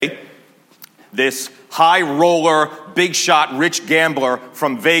this high roller, big shot, rich gambler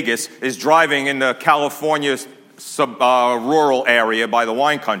from Vegas is driving in the California rural area by the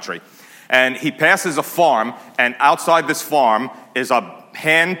wine country. And he passes a farm, and outside this farm is a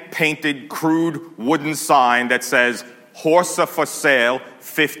hand-painted, crude wooden sign that says, "Horse for sale,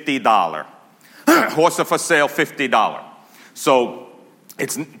 $50. Horse for sale, $50. So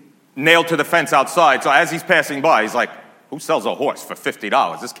it's nailed to the fence outside. So as he's passing by, he's like, who sells a horse for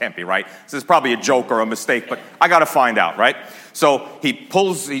 $50? This can't be right. This is probably a joke or a mistake, but I got to find out, right? So he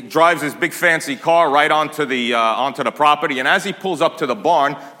drives his big fancy car right onto the property, and as he pulls up to the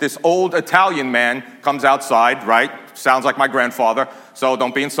barn, this old Italian man comes outside, right? Sounds like my grandfather, so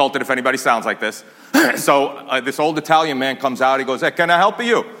don't be insulted if anybody sounds like this. So this old Italian man comes out, he goes, "Hey, can I help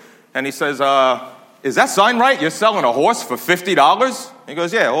you?" And he says, "Is that sign right? You're selling a horse for $50? He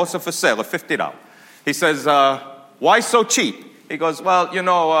goes, "Yeah, horse for sale at $50. He says, "Why so cheap?" He goes, "Well,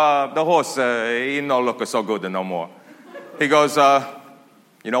 the horse, he no look so good no more." He goes,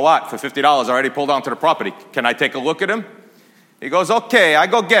 "You know what? For $50, I already pulled onto the property. Can I take a look at him?" He goes, "Okay, I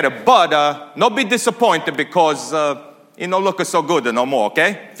go get it, but no be disappointed because he no look so good no more,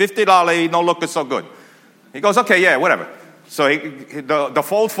 okay? $50, he no look so good." He goes, "Okay, yeah, whatever." So the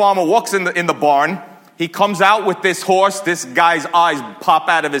old farmer walks in the barn. He comes out with this horse. This guy's eyes pop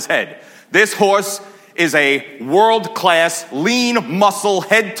out of his head. This horse is a world-class, lean muscle,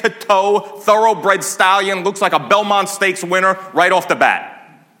 head-to-toe, thoroughbred stallion. Looks like a Belmont Stakes winner right off the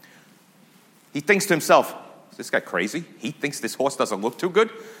bat. He thinks to himself, is this guy crazy? He thinks this horse doesn't look too good?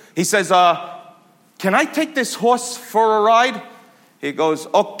 He says, "Can I take this horse for a ride?" He goes,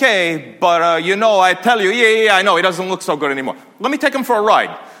 "Okay, but I tell you, yeah, I know, he doesn't look so good anymore. Let me take him for a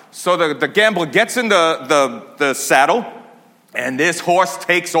ride." So the gambler gets in the saddle, and this horse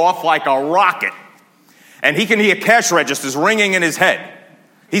takes off like a rocket. And he can hear cash registers ringing in his head.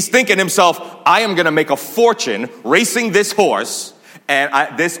 He's thinking to himself, I am going to make a fortune racing this horse,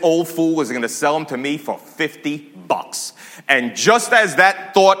 and this old fool is going to sell him to me for $50. And just as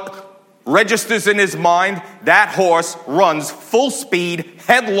that thought registers in his mind, that horse runs full speed,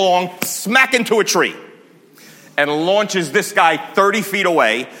 headlong, smack into a tree, and launches this guy 30 feet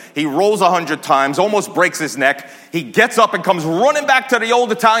away. He rolls 100 times, almost breaks his neck. He gets up and comes running back to the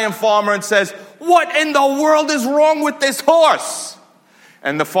old Italian farmer and says, "What in the world is wrong with this horse?"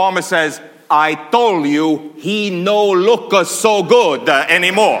 And the farmer says, "I told you he no look so good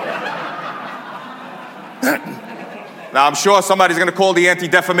anymore." Now, I'm sure somebody's going to call the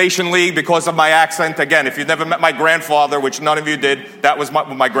Anti-Defamation League because of my accent. Again, if you've never met my grandfather, which none of you did, that was what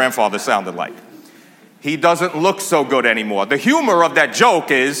my grandfather sounded like. He doesn't look so good anymore. The humor of that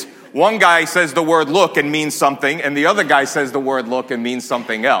joke is one guy says the word look and means something, and the other guy says the word look and means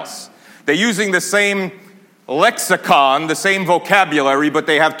something else. They're using the same lexicon, the same vocabulary, but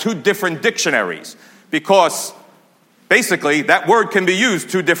they have two different dictionaries because basically that word can be used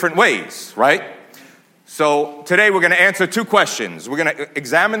two different ways, right? So today we're going to answer two questions. We're going to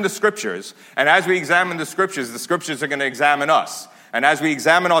examine the scriptures, and as we examine the scriptures are going to examine us. And as we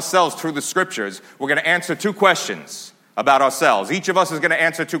examine ourselves through the scriptures, we're going to answer two questions about ourselves. Each of us is going to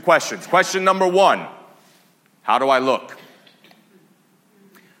answer two questions. Question number one, how do I look?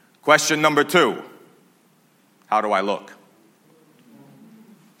 Question number two, how do I look?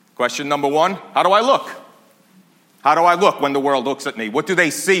 Question number one, how do I look? How do I look when the world looks at me? What do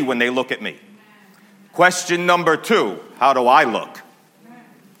they see when they look at me? Question number two, how do I look?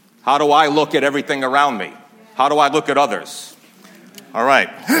 How do I look at everything around me? How do I look at others? All right,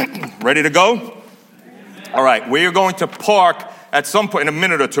 ready to go? All right, we're going to park at some point in a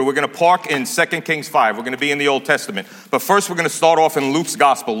minute or two. We're going to park in 2 Kings 5. We're going to be in the Old Testament. But first we're going to start off in Luke's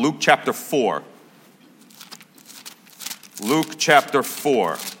Gospel, Luke chapter 4. Luke chapter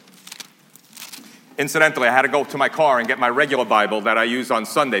 4. Incidentally, I had to go to my car and get my regular Bible that I use on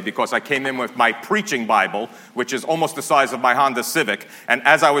Sunday because I came in with my preaching Bible, which is almost the size of my Honda Civic. And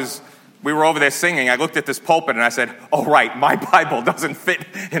as we were over there singing, I looked at this pulpit and I said, oh, right, my Bible doesn't fit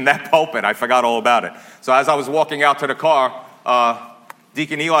in that pulpit. I forgot all about it. So as I was walking out to the car,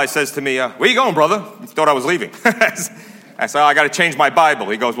 Deacon Eli says to me, where you going, brother? He thought I was leaving. I said, I got to change my Bible.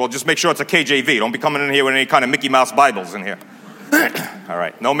 He goes, well, just make sure it's a KJV. Don't be coming in here with any kind of Mickey Mouse Bibles in here. All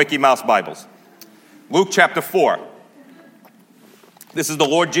right, no Mickey Mouse Bibles. Luke chapter 4. This is the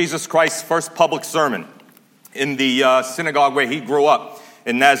Lord Jesus Christ's first public sermon in the synagogue where he grew up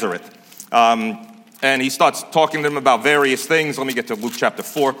in Nazareth. And he starts talking to them about various things. Let me get to Luke chapter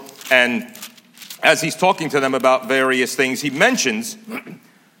 4. And as he's talking to them about various things, he mentions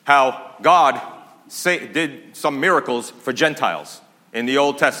how God did some miracles for Gentiles in the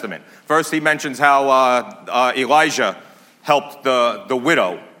Old Testament. First, he mentions how Elijah helped the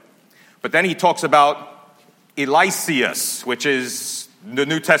widow. But then he talks about Eliseus, which is the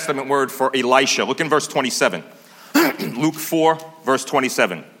New Testament word for Elisha. Look in verse 27. Luke 4, verse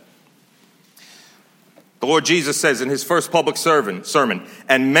 27. The Lord Jesus says in his first public sermon,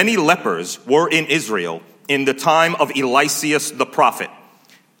 "And many lepers were in Israel in the time of Eliseus the prophet."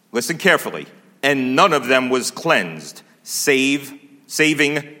 Listen carefully. "And none of them was cleansed,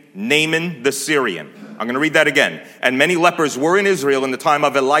 saving Naaman the Syrian." I'm going to read that again. "And many lepers were in Israel in the time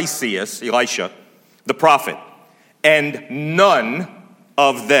of Elisha, the prophet. And none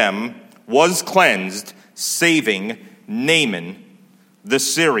of them was cleansed, saving Naaman the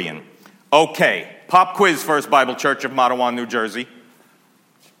Syrian." Okay, pop quiz, First Bible Church of Matawan, New Jersey.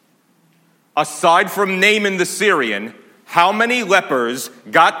 Aside from Naaman the Syrian, how many lepers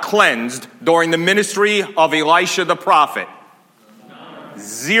got cleansed during the ministry of Elisha the prophet?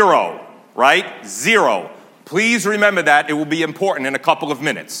 Zero, right? Zero. Please remember that. It will be important in a couple of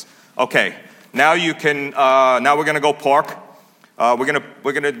minutes. Okay, now you can. Now we're going to go park. We're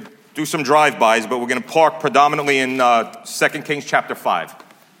going to do some drive-bys, but we're going to park predominantly in 2 Kings chapter 5.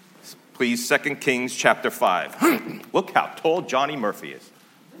 Please, 2 Kings chapter 5. Look how tall Johnny Murphy is.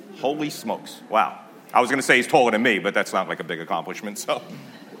 Holy smokes. Wow. I was going to say he's taller than me, but that's not like a big accomplishment, so.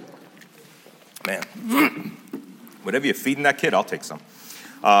 Man. Whatever you're feeding that kid, I'll take some.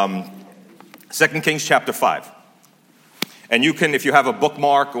 2 Kings chapter 5. And you can, if you have a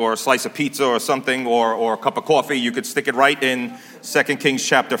bookmark or a slice of pizza or something or a cup of coffee, you could stick it right in 2 Kings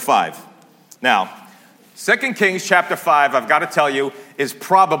chapter 5. Now, 2 Kings chapter 5, I've got to tell you, is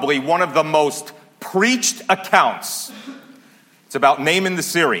probably one of the most preached accounts. It's about Naaman the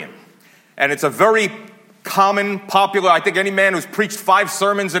Syrian. And it's a very common, popular, I think any man who's preached 5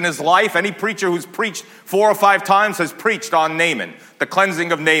 sermons in his life, any preacher who's preached 4 or 5 times has preached on Naaman, the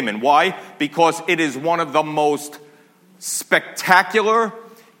cleansing of Naaman. Why? Because it is one of the most spectacular,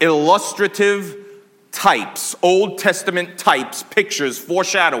 illustrative types, Old Testament types, pictures,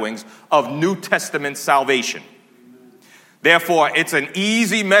 foreshadowings of New Testament salvation. Therefore, it's an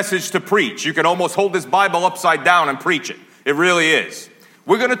easy message to preach. You can almost hold this Bible upside down and preach it. It really is.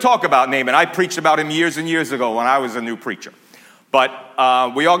 We're going to talk about Naaman. I preached about him years and years ago when I was a new preacher. But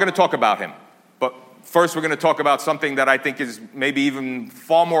we are going to talk about him. But first, we're going to talk about something that I think is maybe even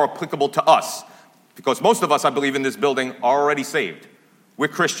far more applicable to us. Because most of us, I believe, in this building are already saved. We're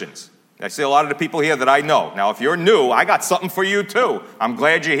Christians. I see a lot of the people here that I know. Now, if you're new, I got something for you too. I'm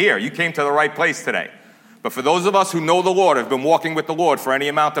glad you're here. You came to the right place today. But for those of us who know the Lord, have been walking with the Lord for any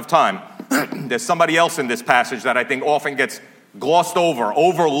amount of time, there's somebody else in this passage that I think often gets glossed over,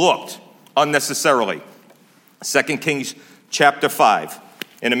 overlooked unnecessarily. 2 Kings chapter 5.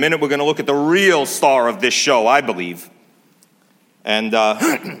 In a minute, we're going to look at the real star of this show, I believe. And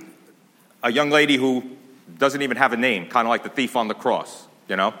a young lady who doesn't even have a name, kind of like the thief on the cross,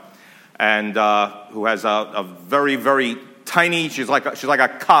 you know? And who has a very, very tiny, she's like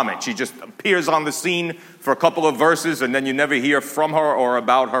a comet. She just appears on the scene for a couple of verses, and then you never hear from her or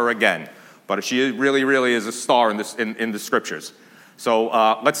about her again. But she really, really is a star in the scriptures. So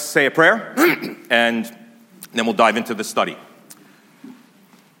let's say a prayer, and then we'll dive into the study.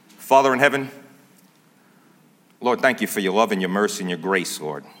 Father in heaven, Lord, thank you for your love and your mercy and your grace,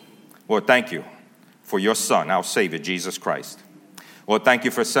 Lord. Lord, thank you for your Son, our Savior, Jesus Christ. Lord, thank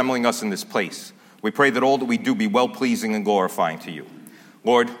you for assembling us in this place. We pray that all that we do be well-pleasing and glorifying to you.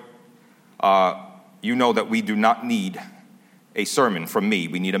 Lord, you know that we do not need a sermon from me.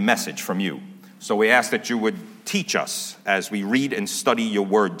 We need a message from you. So we ask that you would teach us as we read and study your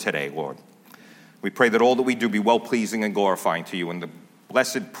word today, Lord. We pray that all that we do be well-pleasing and glorifying to you in the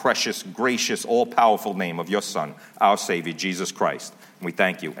blessed, precious, gracious, all-powerful name of your Son, our Savior, Jesus Christ. And we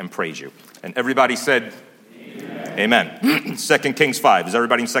thank you and praise you. And everybody said, Amen. 2 Kings 5. Is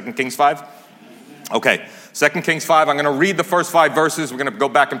everybody in 2 Kings 5? Okay. 2 Kings 5. I'm going to read the first 5 verses. We're going to go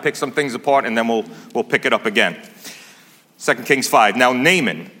back and pick some things apart, and then we'll pick it up again. 2 Kings 5. Now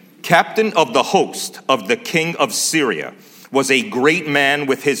Naaman, captain of the host of the king of Syria, was a great man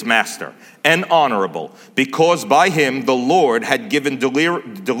with his master, and honorable, because by him the Lord had given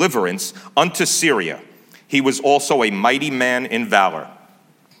deliverance unto Syria. He was also a mighty man in valor,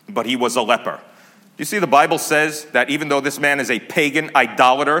 but he was a leper. You see, the Bible says that even though this man is a pagan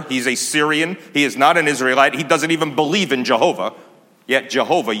idolater, he's a Syrian, he is not an Israelite, he doesn't even believe in Jehovah, yet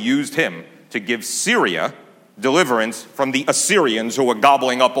Jehovah used him to give Syria deliverance from the Assyrians who were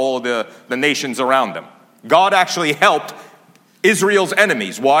gobbling up all the nations around them. God actually helped Israel's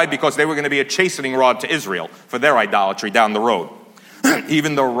enemies. Why? Because they were going to be a chastening rod to Israel for their idolatry down the road.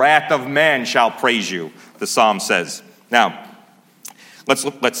 Even the wrath of man shall praise you, the psalm says. Now, Let's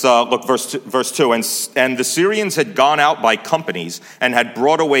look verse 2. And the Syrians had gone out by companies and had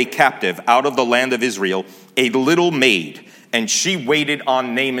brought away captive out of the land of Israel a little maid, and she waited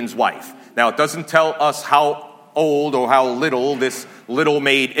on Naaman's wife. Now, it doesn't tell us how old or how little this little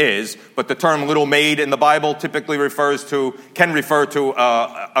maid is, but the term little maid in the Bible typically can refer to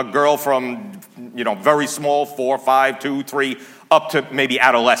a girl from, very small, 4, 5, 2, 3, up to maybe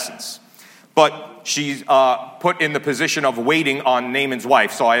adolescence. But she's put in the position of waiting on Naaman's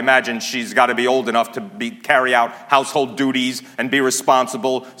wife, so I imagine she's got to be old enough to carry out household duties and be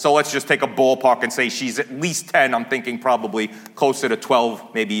responsible. So let's just take a ballpark and say she's at least 10. I'm thinking probably closer to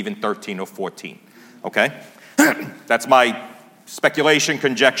 12, maybe even 13 or 14. Okay? That's my speculation,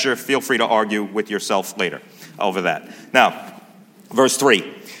 conjecture. Feel free to argue with yourself later over that. Now, verse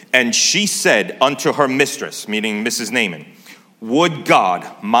 3. And she said unto her mistress, meaning Mrs. Naaman, would God,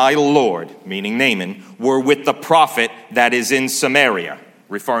 my Lord, meaning Naaman, were with the prophet that is in Samaria,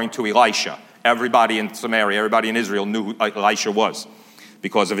 referring to Elisha. Everybody in Samaria, everybody in Israel knew who Elisha was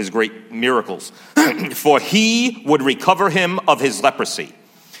because of his great miracles. For he would recover him of his leprosy.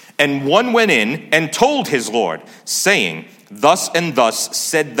 And one went in and told his Lord, saying, thus and thus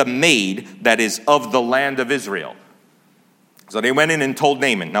said the maid that is of the land of Israel. So they went in and told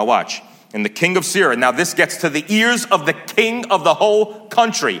Naaman. Now watch. And the king of Syria, now this gets to the ears of the king of the whole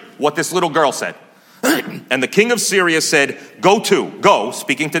country, what this little girl said. And the king of Syria said, go,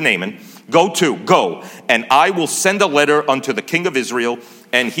 speaking to Naaman, go, and I will send a letter unto the king of Israel.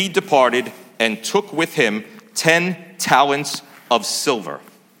 And he departed and took with him 10 talents of silver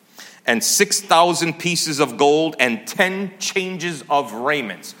and 6,000 pieces of gold and 10 changes of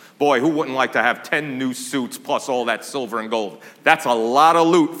raiments. Boy, who wouldn't like to have 10 new suits plus all that silver and gold? That's a lot of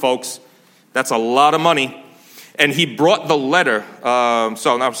loot, folks. That's a lot of money. And he brought the letter, up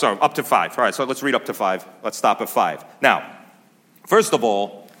to 5. All right, so let's read up to 5. Let's stop at 5. Now, first of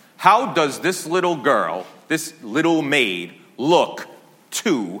all, how does this little girl, this little maid, look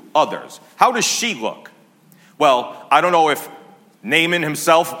to others? How does she look? Well, I don't know if Naaman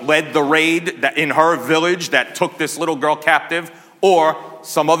himself led the raid in her village that took this little girl captive, or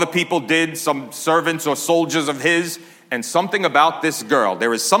some other people did, some servants or soldiers of his. And something about this girl,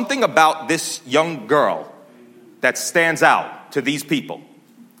 there is something about this young girl that stands out to these people,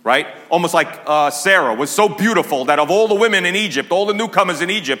 right? Almost like Sarah was so beautiful that of all the women in Egypt, all the newcomers in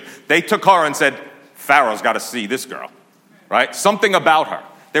Egypt, they took her and said, Pharaoh's got to see this girl, right? Something about her.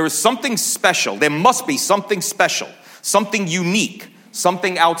 There is something special. There must be something special, something unique,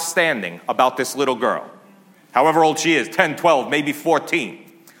 something outstanding about this little girl. However old she is, 10, 12, maybe 14.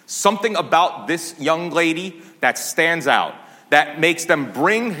 Something about this young lady that stands out, that makes them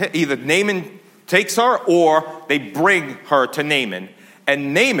bring, either Naaman takes her or they bring her to Naaman.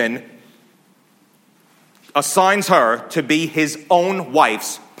 And Naaman assigns her to be his own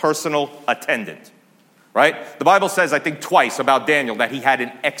wife's personal attendant, right? The Bible says, I think twice about Daniel, that he had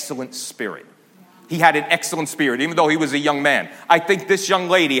an excellent spirit. He had an excellent spirit, even though he was a young man. I think this young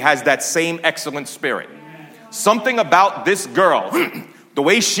lady has that same excellent spirit. Something about this girl, the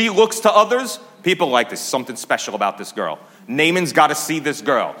way she looks to others, people like this, something special about this girl. Naaman's got to see this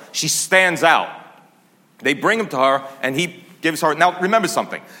girl. She stands out. They bring him to her, and he gives her. Now, remember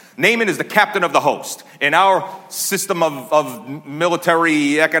something. Naaman is the captain of the host. In our system of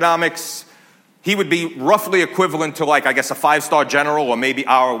military economics, he would be roughly equivalent to, like, I guess, a 5-star general, or maybe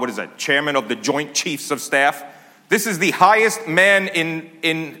chairman of the Joint Chiefs of Staff. This is the highest man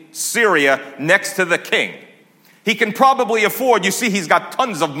in Syria next to the king. He can probably afford, you see, he's got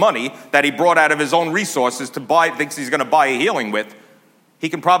tons of money that he brought out of his own resources to buy, thinks he's going to buy a healing with. He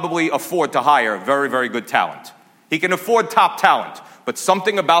can probably afford to hire very, very good talent. He can afford top talent. But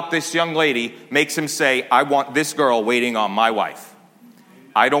something about this young lady makes him say, I want this girl waiting on my wife.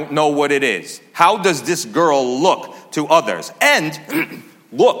 I don't know what it is. How does this girl look to others? And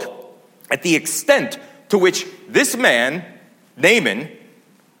look at the extent to which this man, Naaman,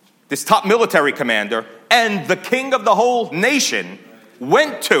 this top military commander, and the king of the whole nation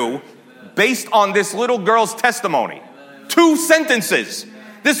went to based on this little girl's testimony. 2 sentences.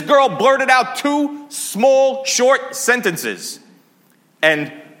 This girl blurted out 2 small, short sentences.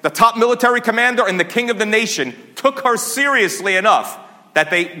 And the top military commander and the king of the nation took her seriously enough that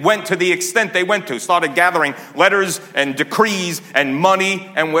they went to the extent they went to, started gathering letters and decrees and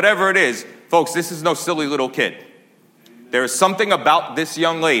money and whatever it is. Folks, this is no silly little kid. There is something about this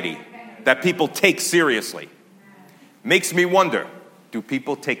young lady that people take seriously. Makes me wonder, do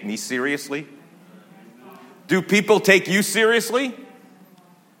people take me seriously? Do people take you seriously?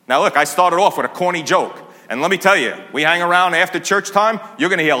 Now look, I started off with a corny joke. And let me tell you, we hang around after church time, you're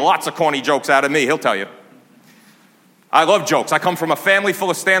going to hear lots of corny jokes out of me, he'll tell you. I love jokes. I come from a family full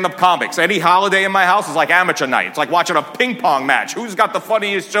of stand-up comics. Any holiday in my house is like amateur night. It's like watching a ping pong match. Who's got the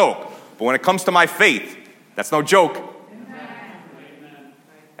funniest joke? But when it comes to my faith, that's no joke. Amen.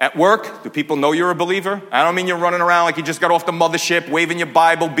 At work, do people know you're a believer? I don't mean you're running around like you just got off the mothership, waving your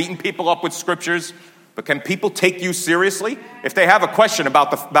Bible, beating people up with scriptures. But can people take you seriously? If they have a question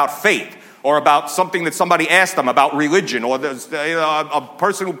about faith, or about something that somebody asked them about religion, or there's a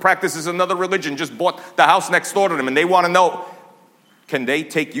person who practices another religion just bought the house next door to them and they want to know, can they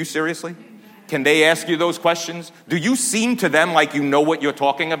take you seriously? Can they ask you those questions? Do you seem to them like you know what you're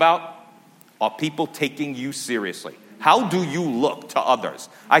talking about? Are people taking you seriously? How do you look to others?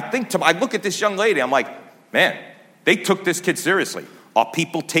 I look at this young lady, I'm like, man, they took this kid seriously. Are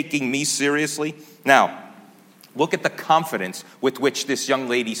people taking me seriously? Now, look at the confidence with which this young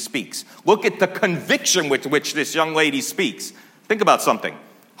lady speaks. Look at the conviction with which this young lady speaks. Think about something.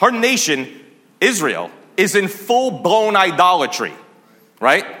 Her nation, Israel, is in full-blown idolatry,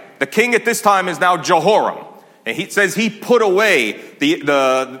 right? The king at this time is now Jehoram. And he says he put away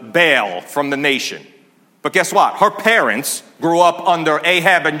the Baal from the nation. But guess what? Her parents grew up under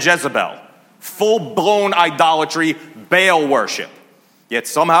Ahab and Jezebel. Full-blown idolatry, Baal worship. Yet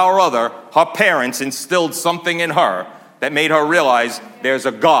somehow or other, her parents instilled something in her that made her realize there's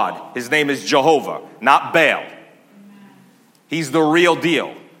a God. His name is Jehovah, not Baal. He's the real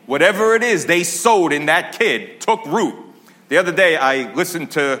deal. Whatever it is they sowed in that kid took root. The other day, I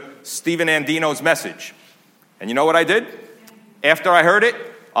listened to Stephen Andino's message. And you know what I did? After I heard it,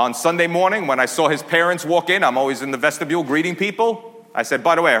 on Sunday morning, when I saw his parents walk in, I'm always in the vestibule greeting people. I said,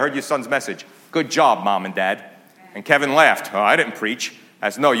 by the way, I heard your son's message. Good job, Mom and Dad. And Kevin laughed. Oh, I didn't preach. I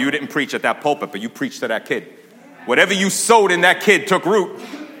said, no, you didn't preach at that pulpit, but you preached to that kid. Whatever you sowed in that kid took root,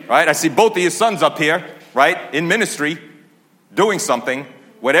 right? I see both of your sons up here, right, in ministry, doing something.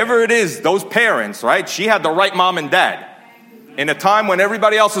 Whatever it is, those parents, right, she had the right mom and dad. In a time when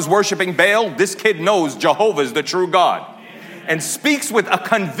everybody else is worshiping Baal, this kid knows Jehovah is the true God and speaks with a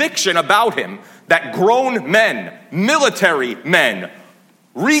conviction about him that grown men, military men,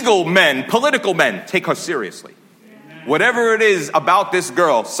 regal men, political men take her seriously. Whatever it is about this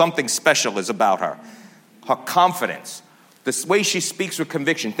girl, something special is about her. Her confidence, the way she speaks with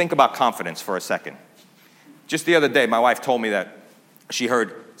conviction. Think about confidence for a second. Just the other day, my wife told me that she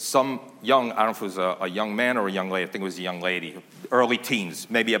heard some young, I don't know if it was a young man or a young lady, I think it was a young lady, early teens,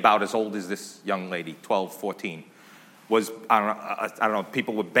 maybe about as old as this young lady, 12, 14, was, I don't know,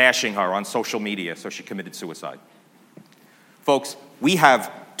 people were bashing her on social media, so she committed suicide. Folks, we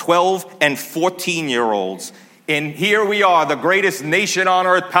have 12 and 14-year-olds. And here we are, the greatest nation on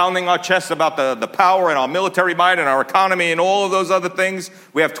earth, pounding our chests about the power and our military might and our economy and all of those other things.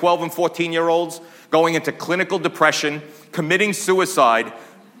 We have 12 and 14-year-olds going into clinical depression, committing suicide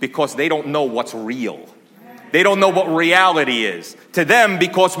because they don't know what's real. They don't know what reality is. To them,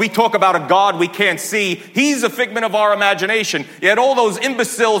 because we talk about a God we can't see, he's a figment of our imagination. Yet all those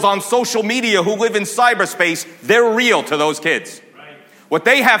imbeciles on social media who live in cyberspace, they're real to those kids. What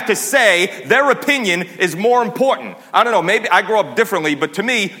they have to say, their opinion is more important. I don't know, maybe I grew up differently, but to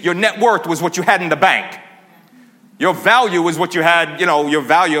me, your net worth was what you had in the bank. Your value was what you had, your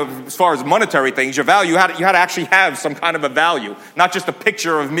value as far as monetary things, your value, you had to actually have some kind of a value, not just a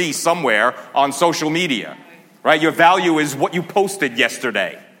picture of me somewhere on social media, right? Your value is what you posted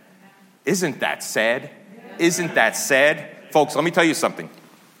yesterday. Isn't that sad? Isn't that sad? Folks, let me tell you something.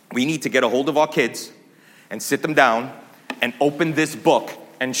 We need to get a hold of our kids and sit them down and open this book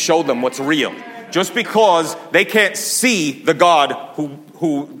and show them what's real. Just because they can't see the God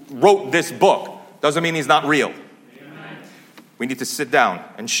who wrote this book doesn't mean he's not real. We need to sit down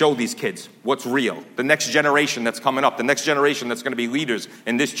and show these kids what's real. The next generation that's coming up, the next generation that's going to be leaders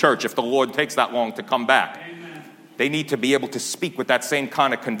in this church if the Lord takes that long to come back. They need to be able to speak with that same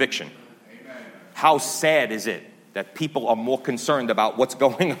kind of conviction. How sad is it that people are more concerned about what's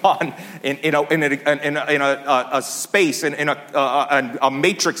going on in a space, in a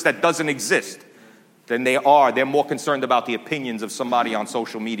matrix that doesn't exist, than they're more concerned about the opinions of somebody on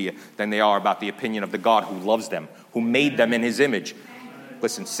social media than they are about the opinion of the God who loves them, who made them in his image.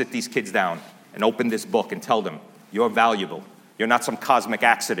 Listen, sit these kids down and open this book and tell them, you're valuable. You're not some cosmic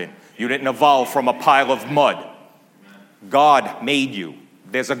accident. You didn't evolve from a pile of mud. God made you.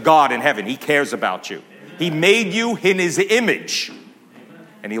 There's a God in heaven. He cares about you. He made you in his image,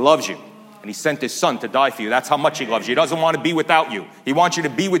 and he loves you, and he sent his son to die for you. That's how much he loves you. He doesn't want to be without you. He wants you to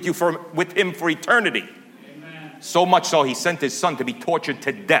be with him for eternity. Amen. So much so, he sent his son to be tortured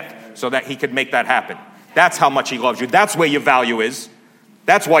to death so that he could make that happen. That's how much he loves you. That's where your value is.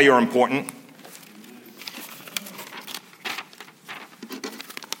 That's why you're important.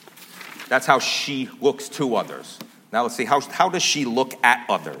 That's how she looks to others. Now let's see, how does she look at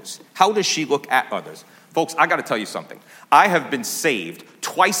others? How does she look at others? Folks, I got to tell you something. I have been saved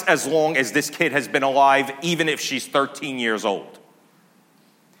twice as long as this kid has been alive, even if she's 13 years old.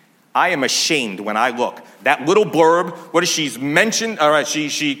 I am ashamed when I look. That little blurb, what is she's mentioned? All right,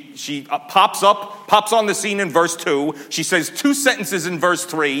 she pops on the scene in verse 2. She says 2 sentences in verse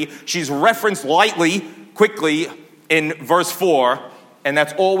 3. She's referenced lightly, quickly in verse 4, and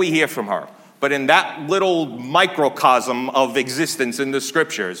that's all we hear from her. But in that little microcosm of existence in the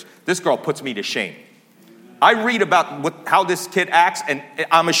scriptures, this girl puts me to shame. I read about how this kid acts, and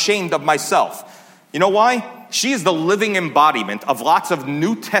I'm ashamed of myself. You know why? She is the living embodiment of lots of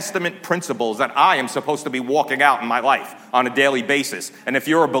New Testament principles that I am supposed to be walking out in my life on a daily basis. And if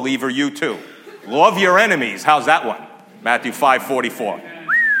you're a believer, you too. Love your enemies. How's that one? Matthew 5:44.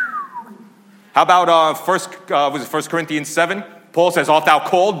 How about 1 Corinthians 7? Paul says, art thou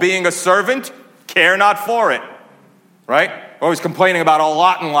called being a servant? Care not for it. Right? Always complaining about a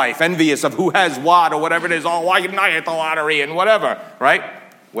lot in life, envious of who has what or whatever it is. Oh, why didn't I hit the lottery and whatever, right?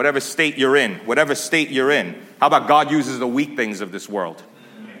 Whatever state you're in. How about God uses the weak things of this world?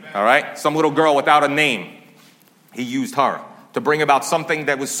 All right? Some little girl without a name, he used her to bring about something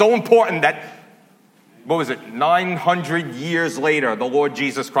that was so important that, 900 years later, the Lord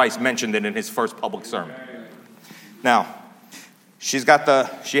Jesus Christ mentioned it in his first public sermon. Now, she had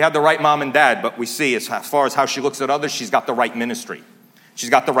the right mom and dad, but we see as far as how she looks at others, she's got the right ministry.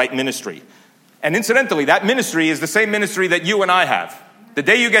 And incidentally, that ministry is the same ministry that you and I have. The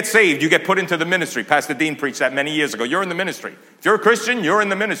day you get saved, you get put into the ministry. Pastor Dean preached that many years ago. You're in the ministry. If you're a Christian, you're in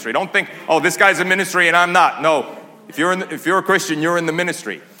the ministry. Don't think, oh, this guy's in ministry and I'm not. No, if you're a Christian, you're in the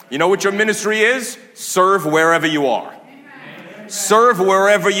ministry. You know what your ministry is? Serve wherever you are. Serve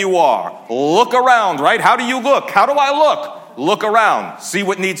wherever you are. Look around, right? How do you look? How do I look? Look around. See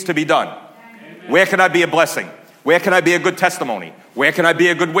what needs to be done. Where can I be a blessing? Where can I be a good testimony? Where can I be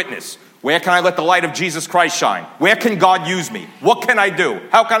a good witness? Where can I let the light of Jesus Christ shine? Where can God use me? What can I do?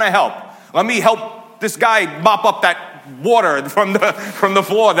 How can I help? Let me help this guy mop up that water from the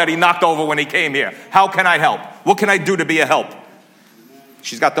floor that he knocked over when he came here. How can I help? What can I do to be a help?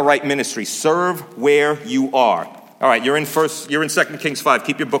 She's got the right ministry. Serve where you are. All right, you're in 2 Kings 5.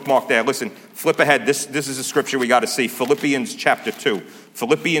 Keep your bookmark there. Listen, flip ahead. This is a scripture we got to see. Philippians chapter 2.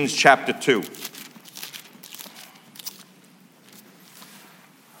 Philippians chapter 2.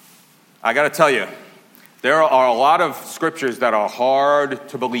 I got to tell you, there are a lot of scriptures that are hard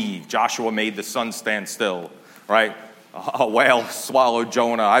to believe. Joshua made the sun stand still, right? A whale swallowed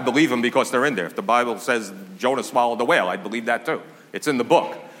Jonah. I believe them because they're in there. If the Bible says Jonah swallowed the whale, I believe that too. It's in the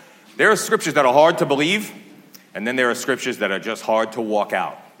book. There are scriptures that are hard to believe, and then there are scriptures that are just hard to walk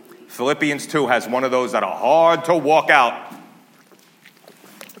out. Philippians 2 has one of those that are hard to walk out.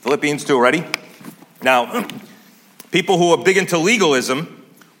 Philippians 2, ready? Now, people who are big into legalism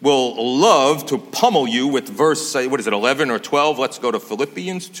will love to pummel you with verse, 11 or 12? Let's go to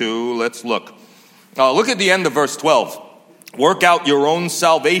Philippians 2. Let's look. Look at the end of verse 12. Work out your own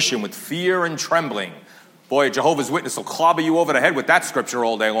salvation with fear and trembling. Boy, a Jehovah's Witness will clobber you over the head with that scripture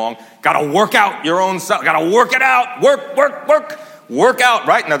all day long. Got to work out your own salvation. Got to work it out. Work out,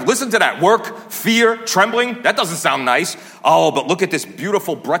 right? Now listen to that. Work, fear, trembling. That doesn't sound nice. Oh, but look at this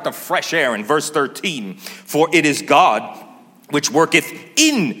beautiful breath of fresh air in verse 13. For it is God which worketh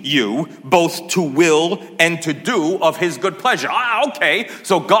in you both to will and to do of his good pleasure. Okay,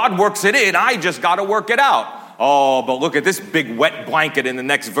 so God works it in. I just got to work it out. Oh, but look at this big wet blanket in the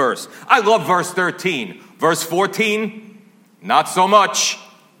next verse. I love verse 13. Verse 14, not so much.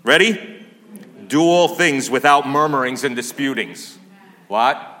 Ready? Do all things without murmurings and disputings.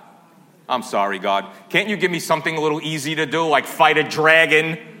 What? I'm sorry, God. Can't you give me something a little easy to do, like fight a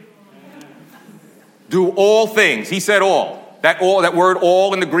dragon? Do all things. He said all. That word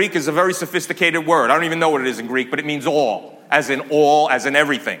all in the Greek is a very sophisticated word. I don't even know what it is in Greek, but it means all, as in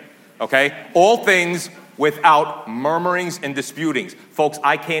everything. Okay? All things without murmurings and disputings. Folks,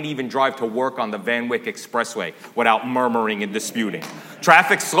 I can't even drive to work on the Van Wyck Expressway without murmuring and disputing.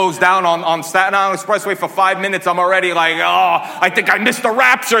 Traffic slows down on Staten Island Expressway for 5 minutes. I'm already like, I think I missed the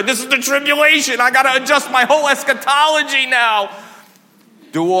rapture. This is the tribulation. I got to adjust my whole eschatology now.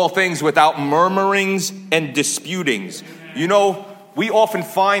 Do all things without murmurings and disputings. You know, we often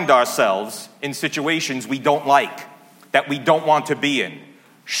find ourselves in situations we don't like, that we don't want to be in.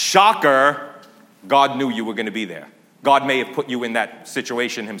 Shocker, God knew you were going to be there. God may have put you in that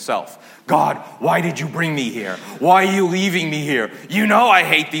situation himself. God, why did you bring me here? Why are you leaving me here? You know I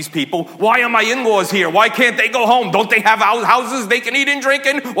hate these people. Why are my in-laws here? Why can't they go home? Don't they have houses they can eat and drink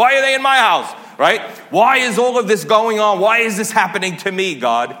in? Why are they in my house? Right? Why is all of this going on? Why is this happening to me,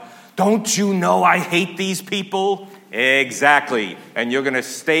 God? Don't you know I hate these people? Exactly. And you're going to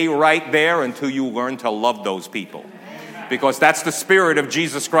stay right there until you learn to love those people. Because that's the spirit of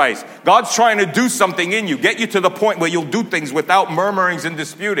Jesus Christ. God's trying to do something in you, get you to the point where you'll do things without murmurings and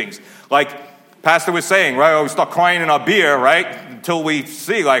disputings. Like Pastor was saying, right? We start crying in our beer, right? Until we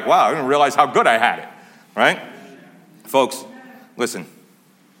see, like, wow, I didn't realize how good I had it, right? Folks, listen.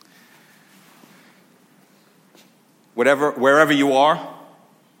 Wherever you are,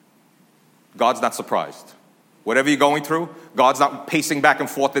 God's not surprised. Whatever you're going through, God's not pacing back and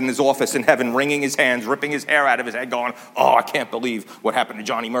forth in his office in heaven, wringing his hands, ripping his hair out of his head, going, oh, I can't believe what happened to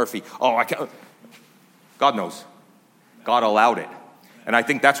Johnny Murphy. Oh, I can't. God knows. God allowed it. And I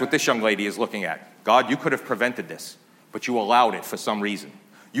think that's what this young lady is looking at. God, you could have prevented this, but you allowed it for some reason.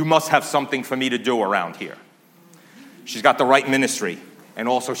 You must have something for me to do around here. She's got the right ministry, and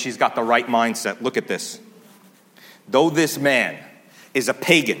also she's got the right mindset. Look at this. Though this man is a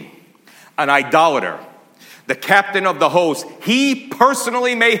pagan, an idolater, the captain of the host, he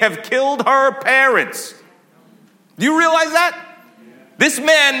personally may have killed her parents. Do you realize that? This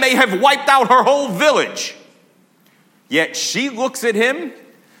man may have wiped out her whole village. Yet she looks at him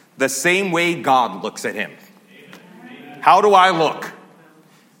the same way God looks at him. How do I look?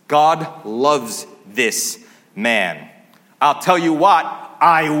 God loves this man. I'll tell you what,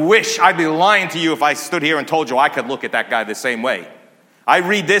 I wish I'd be lying to you if I stood here and told you I could look at that guy the same way. I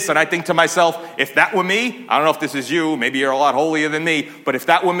read this and I think to myself, if that were me, I don't know if this is you, maybe you're a lot holier than me, but if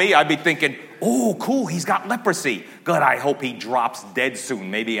that were me, I'd be thinking, oh, cool, he's got leprosy. Good, I hope he drops dead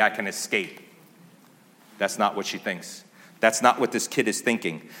soon. Maybe I can escape. That's not what she thinks. That's not what this kid is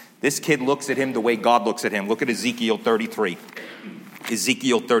thinking. This kid looks at him the way God looks at him. Look at Ezekiel 33.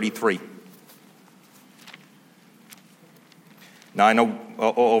 Ezekiel 33. Now, I know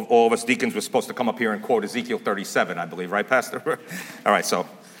all of us deacons were supposed to come up here and quote Ezekiel 37, I believe. Right, Pastor? All right, so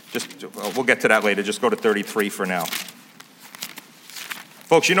we'll get to that later. Just go to 33 for now.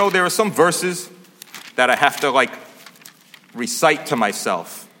 Folks, you know, there are some verses that I have to, recite to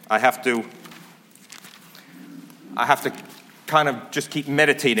myself. I have to kind of just keep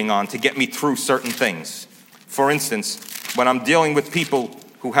meditating on to get me through certain things. For instance, when I'm dealing with people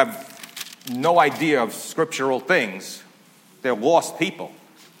who have no idea of scriptural things, they're lost people,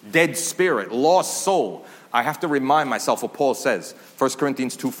 dead spirit, lost soul. I have to remind myself what Paul says. 1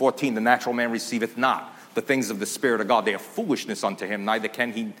 Corinthians 2:14, the natural man receiveth not the things of the Spirit of God. They are foolishness unto him, neither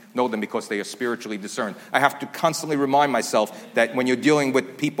can he know them because they are spiritually discerned. I have to constantly remind myself that when you're dealing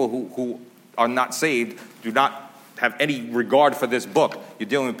with people who are not saved, do not have any regard for this book. You're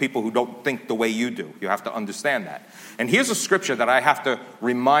dealing with people who don't think the way you do. You have to understand that. And here's a scripture that I have to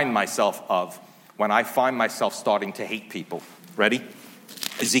remind myself of when I find myself starting to hate people. Ready?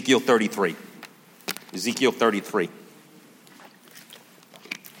 Ezekiel 33. Ezekiel 33.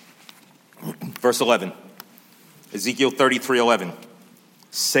 Verse 11. Ezekiel 33:11.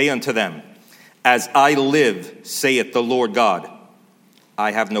 Say unto them, as I live, saith the Lord God,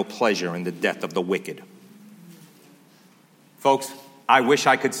 I have no pleasure in the death of the wicked. Folks, I wish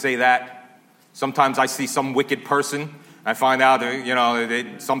I could say that. Sometimes I see some wicked person. I find out,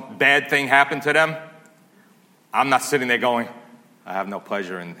 some bad thing happened to them. I'm not sitting there going, I have no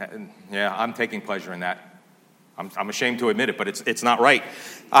pleasure in. Yeah, I'm taking pleasure in that. I'm ashamed to admit it, but it's not right.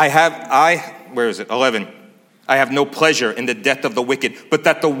 Where is it? 11. I have no pleasure in the death of the wicked, but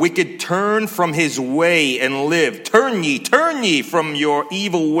that the wicked turn from his way and live. Turn ye from your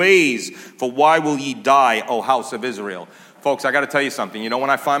evil ways, for why will ye die, O house of Israel? Folks, I got to tell you something. When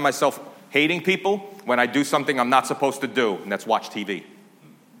I find myself hating people, when I do something I'm not supposed to do, and that's watch TV.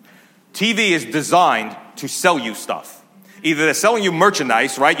 TV is designed to sell you stuff. Either they're selling you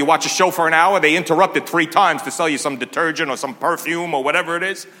merchandise, right? You watch a show for an hour, they interrupt it 3 times to sell you some detergent or some perfume or whatever it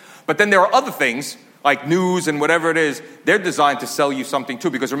is. But then there are other things, like news and whatever it is, they're designed to sell you something too,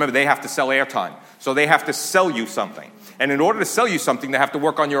 because remember, they have to sell airtime. So they have to sell you something. And in order to sell you something, they have to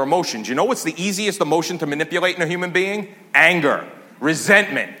work on your emotions. You know what's the easiest emotion to manipulate in a human being? Anger,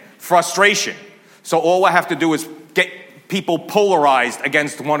 resentment, frustration. So all I have to do is get people polarized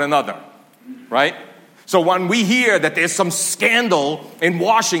against one another, right? So when we hear that there's some scandal in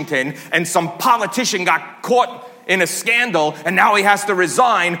Washington and some politician got caught in a scandal and now he has to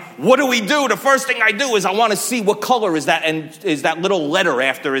resign, what do we do? The first thing I do is I want to see what color is that, and is that little letter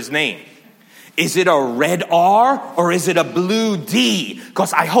after his name. Is it a red R or is it a blue D?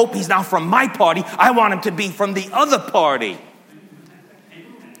 Because I hope he's not from my party. I want him to be from the other party.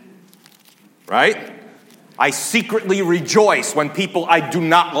 Right? I secretly rejoice when people I do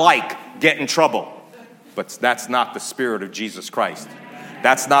not like get in trouble. But that's not the spirit of Jesus Christ.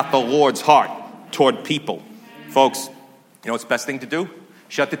 That's not the Lord's heart toward people. Folks, you know what's the best thing to do?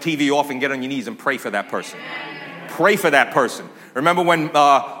 Shut the TV off and get on your knees and pray for that person. pray for that person. Remember when,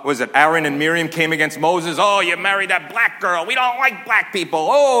 Aaron and Miriam came against Moses? Oh, you married that black girl. We don't like black people.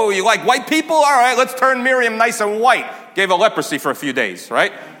 Oh, you like white people? All right, let's turn Miriam nice and white. Gave her leprosy for a few days,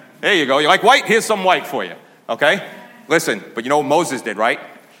 right? There you go. You like white? Here's some white for you, okay? Listen, but you know what Moses did, right?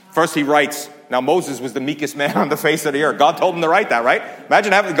 First he writes. Now, Moses was the meekest man on the face of the earth. God told him to write that, right?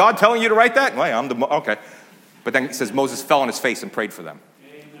 Imagine having God telling you to write that. Well, okay. But then it says Moses fell on his face and prayed for them.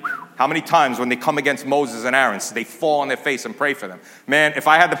 How many times when they come against Moses and Aaron, they fall on their face and pray for them? Man, if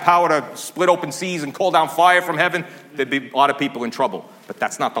I had the power to split open seas and call down fire from heaven, there'd be a lot of people in trouble. But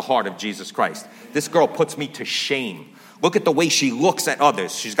that's not the heart of Jesus Christ. This girl puts me to shame. Look at the way she looks at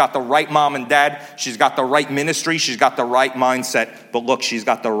others. She's got the right mom and dad. She's got the right ministry. She's got the right mindset. But look, she's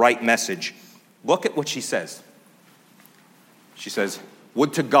got the right message. Look at what she says. She says,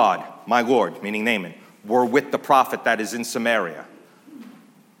 would to God, my Lord, meaning Naaman, were with the prophet that is in Samaria.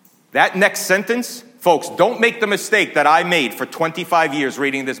 That next sentence, folks, don't make the mistake that I made for 25 years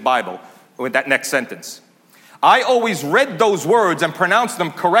reading this Bible with that next sentence. I always read those words and pronounced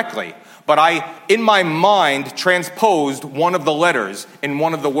them correctly, but I, in my mind, transposed one of the letters in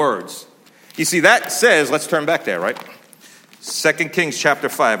one of the words. You see, that says, let's turn back there, right? 2 Kings chapter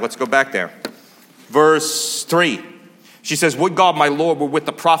 5, let's go back there. Verse 3. She says, would God, my Lord, were with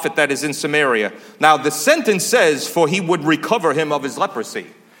the prophet that is in Samaria. Now, the sentence says, for he would recover him of his leprosy.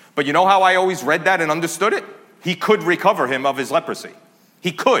 But you know how I always read that and understood it? He could recover him of his leprosy.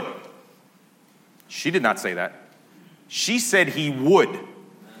 He could. She did not say that. She said he would.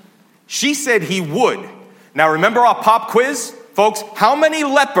 She said he would. Now remember our pop quiz? Folks, how many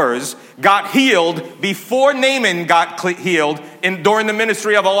lepers got healed before Naaman got healed during the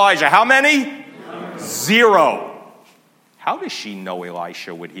ministry of Elijah? How many? 0. How does she know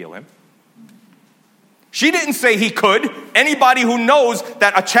Elisha would heal him? She didn't say he could. Anybody who knows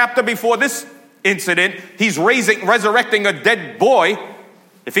that a chapter before this incident, he's resurrecting a dead boy.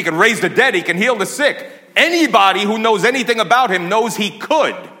 If he can raise the dead, he can heal the sick. Anybody who knows anything about him knows he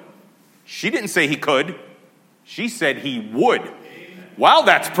could. She didn't say he could. She said he would. Wow,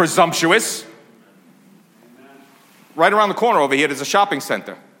 that's presumptuous. Right around the corner over here, there's a shopping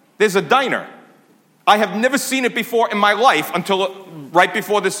center. There's a diner. I have never seen it before in my life until right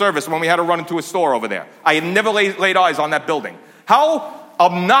before this service when we had to run into a store over there. I had never laid eyes on that building. How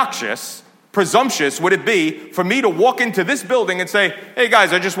obnoxious, presumptuous would it be for me to walk into this building and say, hey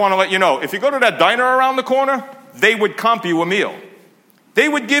guys, I just want to let you know, if you go to that diner around the corner, they would comp you a meal. They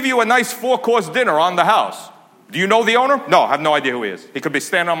would give you a nice 4-course dinner on the house. Do you know the owner? No, I have no idea who he is. He could be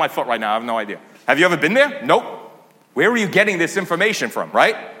standing on my foot right now. I have no idea. Have you ever been there? Nope. Where are you getting this information from,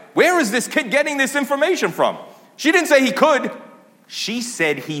 right? Where is this kid getting this information from? She didn't say he could. She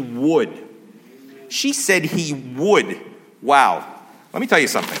said he would. She said he would. Wow. Let me tell you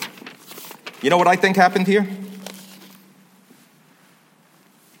something. You know what I think happened here?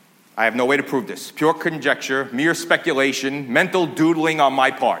 I have no way to prove this. Pure conjecture, mere speculation, mental doodling on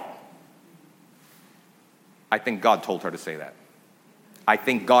my part. I think God told her to say that. I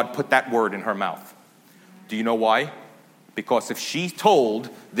think God put that word in her mouth. Do you know why? Because if she told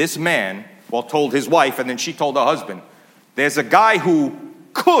this man, well, told his wife, and then she told her husband, there's a guy who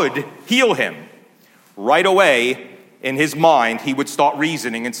could heal him, right away in his mind, he would start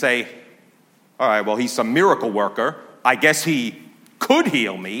reasoning and say, all right, well, he's some miracle worker. I guess he could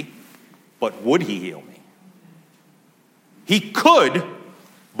heal me, but would he heal me? He could,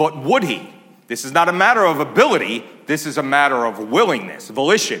 but would he? This is not a matter of ability. This is a matter of willingness,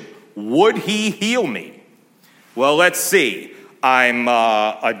 volition. Would he heal me? Well, let's see. I'm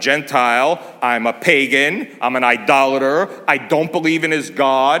a Gentile. I'm a pagan. I'm an idolater. I don't believe in his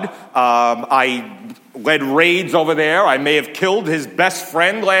God. I led raids over there. I may have killed his best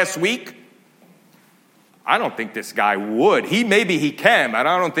friend last week. I don't think this guy would. Maybe he can, but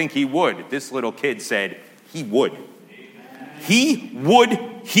I don't think he would. This little kid said he would. He would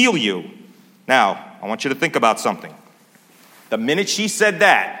heal you. Now, I want you to think about something. The minute she said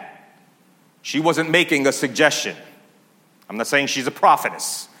that, she wasn't making a suggestion. I'm not saying she's a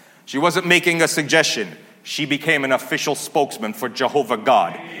prophetess. She wasn't making a suggestion. She became an official spokesman for Jehovah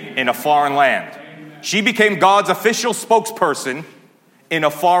God in a foreign land. She became God's official spokesperson in a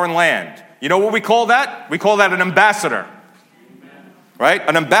foreign land. You know what we call that? We call that an ambassador. Right?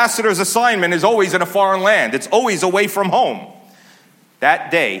 An ambassador's assignment is always in a foreign land. It's always away from home. That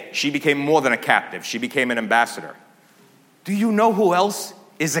day, she became more than a captive. She became an ambassador. Do you know who else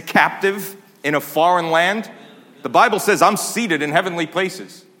is a captive in a foreign land? The Bible says, I'm seated in heavenly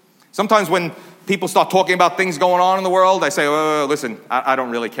places. Sometimes when people start talking about things going on in the world, I say, oh, listen, I don't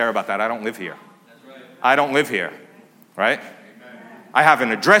really care about that. I don't live here. I don't live here, right? I have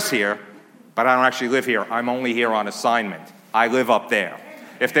an address here, but I don't actually live here. I'm only here on assignment. I live up there.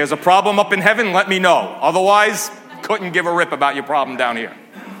 If there's a problem up in heaven, let me know. Otherwise, couldn't give a rip about your problem down here.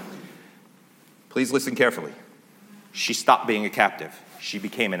 Please listen carefully. She stopped being a captive. She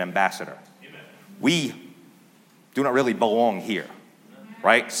became an ambassador. We do not really belong here,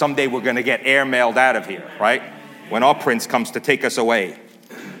 right? Someday we're going to get airmailed out of here, right? When our prince comes to take us away.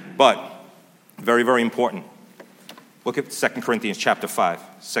 But, very, very important. Look at 2 Corinthians chapter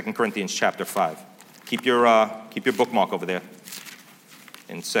 5. 2 Corinthians chapter 5. Keep your bookmark over there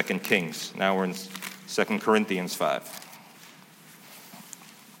in 2 Kings. Now we're in 2 Corinthians 5.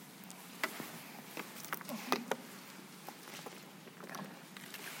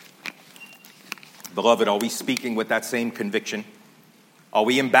 Beloved, are we speaking with that same conviction? Are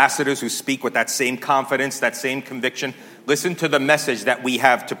we ambassadors who speak with that same confidence, that same conviction? Listen to the message that we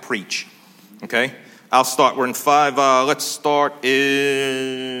have to preach. Okay? I'll start. We're in 5. Let's start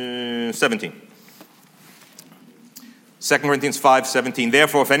in 17. 2 Corinthians 5:17.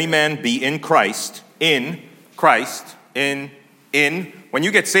 Therefore, if any man be in Christ, when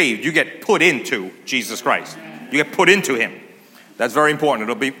you get saved, you get put into Jesus Christ. You get put into him. That's very important.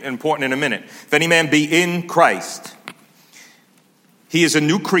 It'll be important in a minute. If any man be in Christ, he is a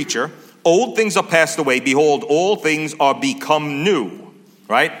new creature. Old things are passed away. Behold, all things are become new.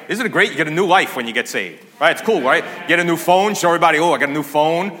 Right? Isn't it great? You get a new life when you get saved. Right? It's cool, right? You get a new phone. Show everybody, oh, I got a new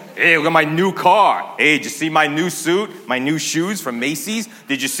phone. Hey, look at my new car. Hey, did you see my new suit? My new shoes from Macy's?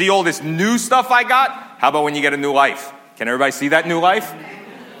 Did you see all this new stuff I got? How about when you get a new life? Can everybody see that new life?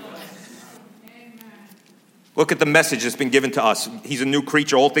 Look at the message that's been given to us. He's a new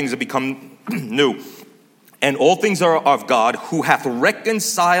creature. All things have become new. And all things are of God, who hath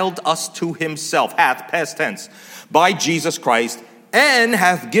reconciled us to himself, hath, past tense, by Jesus Christ, and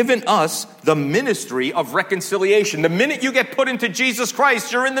hath given us the ministry of reconciliation. The minute you get put into Jesus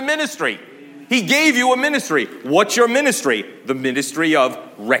Christ, you're in the ministry. He gave you a ministry. What's your ministry? The ministry of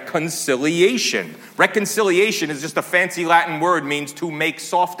reconciliation. Reconciliation is just a fancy Latin word, means to make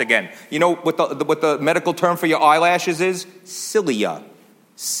soft again. You know what the medical term for your eyelashes is? Cilia.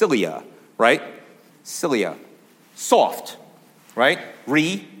 Cilia, right? Cilia. Soft, right?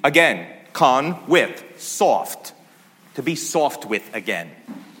 Again. With. Soft. To be soft with again.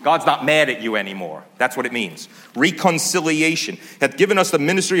 God's not mad at you anymore. That's what it means. Reconciliation hath given us the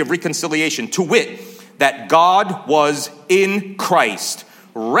ministry of reconciliation, to wit, that God was in Christ,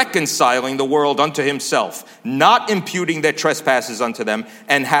 reconciling the world unto himself, not imputing their trespasses unto them,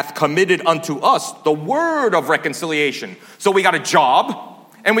 and hath committed unto us the word of reconciliation. So we got a job,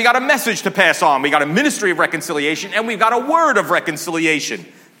 and we got a message to pass on. We got a ministry of reconciliation, and we've got a word of reconciliation.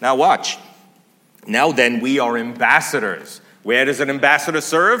 Now watch. Now then, we are ambassadors. Where does an ambassador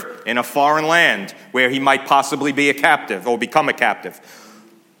serve? In a foreign land, where he might possibly be a captive or become a captive.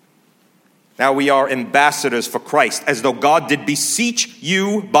 Now we are ambassadors for Christ, as though God did beseech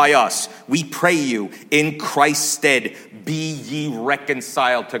you by us. We pray you, in Christ's stead, be ye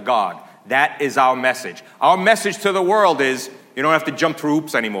reconciled to God. That is our message. Our message to the world is, you don't have to jump through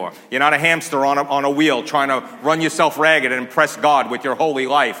hoops anymore. You're not a hamster on a wheel trying to run yourself ragged and impress God with your holy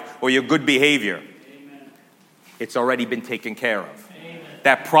life or your good behavior. It's already been taken care of. Amen.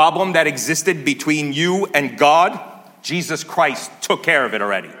 That problem that existed between you and God, Jesus Christ took care of it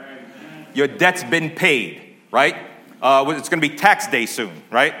already. Amen. Your debt's been paid, right? It's going to be tax day soon,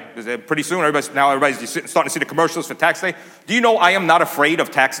 right? Pretty soon, everybody's starting to see the commercials for tax day. Do you know I am not afraid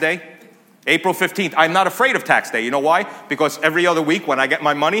of tax day? April 15th, I'm not afraid of tax day. You know why? Because every other week when I get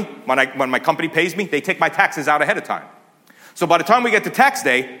my money, when my company pays me, they take my taxes out ahead of time. So by the time we get to tax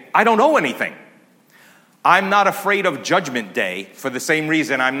day, I don't owe anything. I'm not afraid of Judgment Day for the same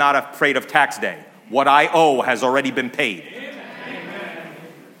reason I'm not afraid of tax day. What I owe has already been paid. Amen.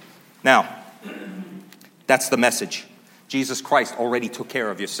 Now, that's the message. Jesus Christ already took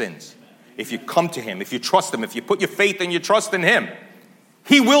care of your sins. If you come to him, if you trust him, if you put your faith and your trust in him,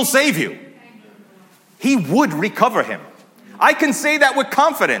 he will save you. He would recover him. I can say that with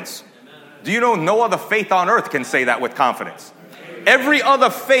confidence. Do you know no other faith on earth can say that with confidence? Every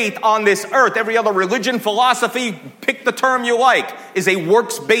other faith on this earth, every other religion, philosophy, pick the term you like, is a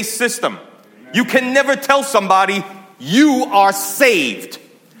works-based system. You can never tell somebody, you are saved.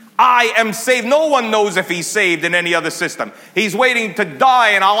 I am saved. No one knows if he's saved in any other system. He's waiting to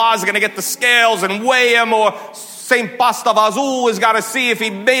die and Allah's going to get the scales and weigh him, or St. Bastavazul has got to see if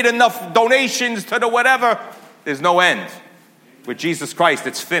he made enough donations to the whatever. There's no end. With Jesus Christ,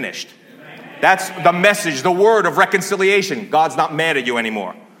 it's finished. That's the message, the word of reconciliation. God's not mad at you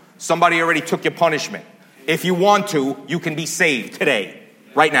anymore. Somebody already took your punishment. If you want to, you can be saved today,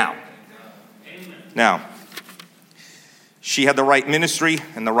 right now. Now, she had the right ministry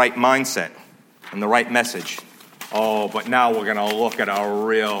and the right mindset. and the right message. Oh, but now we're going to look at a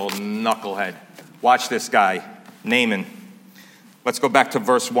real knucklehead. Watch this guy, Naaman. Let's go back to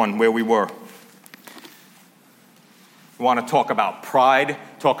verse 1 where we were. You want to talk about pride,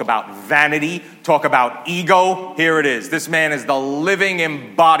 talk about vanity, talk about ego? Here it is. This man is the living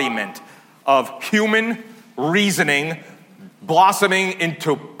embodiment of human reasoning blossoming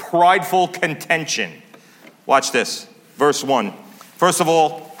into prideful contention. Watch this. Verse 1. First of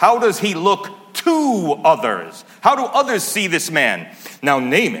all, how does he look to others? How do others see this man? Now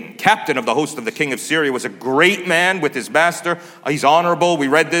Naaman, captain of the host of the king of Syria, was a great man with his master. He's honorable. We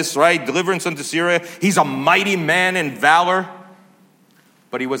read this, right? Deliverance unto Syria. He's a mighty man in valor.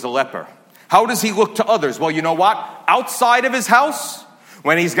 But he was a leper. How does he look to others? Well, you know what? Outside of his house,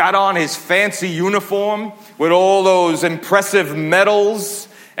 when he's got on his fancy uniform with all those impressive medals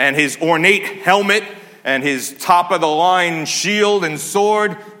and his ornate helmet and his top-of-the-line shield and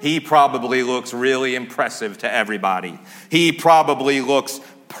sword, he probably looks really impressive to everybody. He probably looks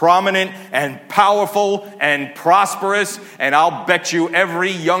prominent and powerful and prosperous, and I'll bet you every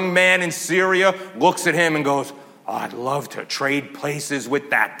young man in Syria looks at him and goes, oh, I'd love to trade places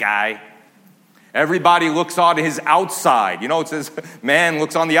with that guy. Everybody looks on his outside. You know, it says man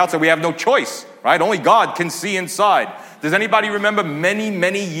looks on the outside. We have no choice, right? Only God can see inside. Does anybody remember many,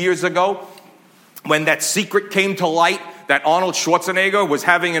 many years ago when that secret came to light that Arnold Schwarzenegger was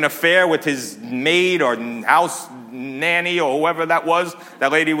having an affair with his maid or house nanny or whoever that was?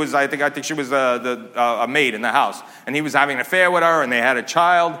 That lady was, I think she was a maid in the house. And he was having an affair with her and they had a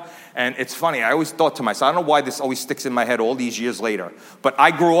child. And it's funny, I always thought to myself, I don't know why this always sticks in my head all these years later, but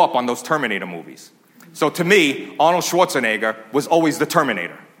I grew up on those Terminator movies. So to me, Arnold Schwarzenegger was always the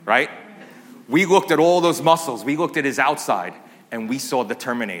Terminator, right? We looked at all those muscles, we looked at his outside, and we saw the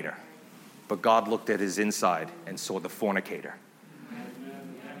Terminator. But God looked at his inside and saw the fornicator.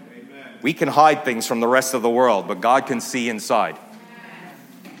 We can hide things from the rest of the world, but God can see inside.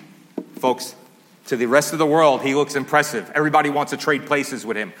 Folks, to the rest of the world, he looks impressive. Everybody wants to trade places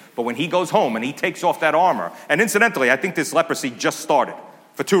with him. But when he goes home and he takes off that armor, and incidentally, I think this leprosy just started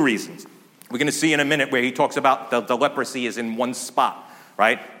for two reasons. We're going to see in a minute where he talks about the leprosy is in one spot,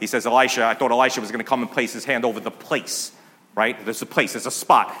 right? He says, I thought Elisha was going to come and place his hand over the place. Right? There's a place, there's a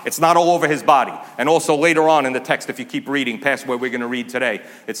spot. It's not all over his body. And also later on in the text, if you keep reading past where we're going to read today,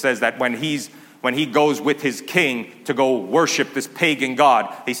 it says that when he goes with his king to go worship this pagan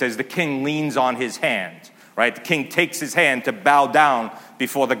god, he says the king leans on his hand. Right? The king takes his hand to bow down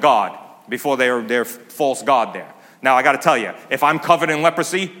before the god, before their false god there. Now I got to tell you, if I'm covered in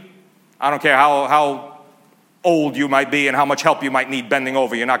leprosy, I don't care how old you might be and how much help you might need bending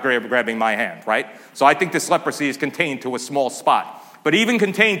over, you're not grabbing my hand, right? So I think this leprosy is contained to a small spot. But even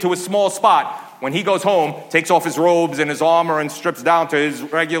contained to a small spot, when he goes home, takes off his robes and his armor and strips down to his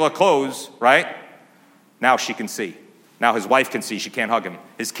regular clothes, right? Now she can see. Now his wife can see, she can't hug him.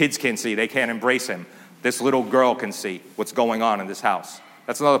 His kids can see, they can't embrace him. This little girl can see what's going on in this house.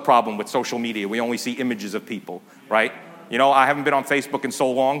 That's another problem with social media. We only see images of people, right? You know, I haven't been on Facebook in so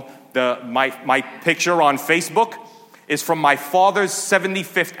long. My picture on Facebook is from my father's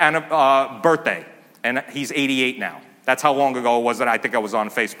 75th birthday, and he's 88 now. That's how long ago it was that I think I was on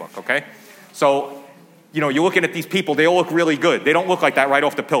Facebook, okay? So, you know, you're looking at these people, they all look really good. They don't look like that right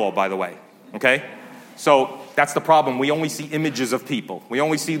off the pillow, by the way, okay? So that's the problem. We only see images of people. We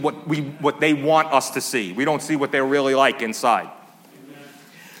only see what they want us to see. We don't see what they're really like inside.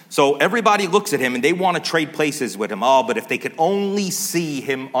 So everybody looks at him and they want to trade places with him. Oh, but if they could only see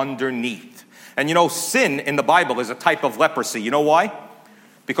him underneath. And you know, sin in the Bible is a type of leprosy. You know why?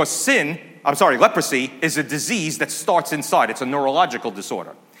 Because leprosy is a disease that starts inside. It's a neurological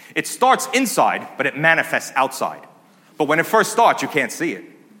disorder. It starts inside, but it manifests outside. But when it first starts, you can't see it.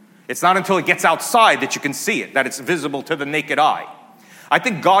 It's not until it gets outside that you can see it, that it's visible to the naked eye. I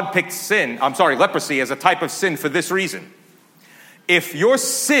think God picked leprosy as a type of sin for this reason. If your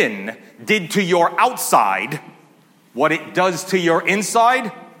sin did to your outside what it does to your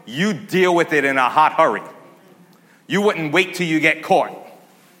inside, you deal with it in a hot hurry. You wouldn't wait till you get caught.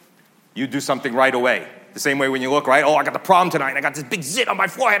 You do something right away. The same way when you look, right? Oh, I got the prom tonight. I got this big zit on my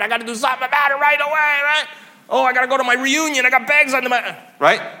forehead. I got to do something about it right away, right? Oh, I got to go to my reunion. I got bags under my...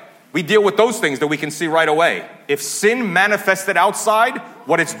 Right? We deal with those things that we can see right away. If sin manifested outside,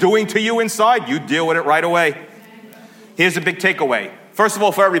 what it's doing to you inside, you deal with it right away. Here's a big takeaway. First of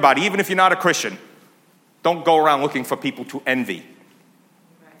all, for everybody, even if you're not a Christian, don't go around looking for people to envy.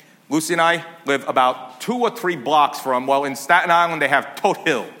 Lucy and I live about 2 or 3 blocks from, in Staten Island, they have Tote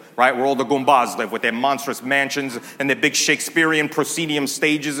Hill, right, where all the Goombas live with their monstrous mansions and their big Shakespearean proscenium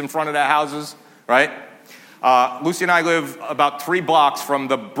stages in front of their houses, right? Lucy and I live about 3 blocks from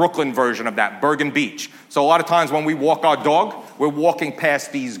the Brooklyn version of that, Bergen Beach. So a lot of times when we walk our dog, we're walking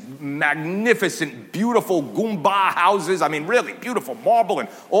past these magnificent, beautiful Goomba houses. I mean, really beautiful marble and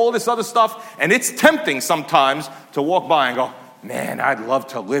all this other stuff. And it's tempting sometimes to walk by and go, man, I'd love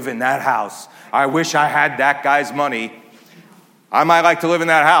to live in that house. I wish I had that guy's money. I might like to live in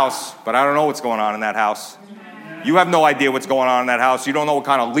that house, but I don't know what's going on in that house. You have no idea what's going on in that house. You don't know what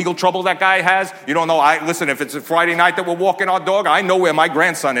kind of legal trouble that guy has. You don't know. Listen, if it's a Friday night that we're walking our dog, I know where my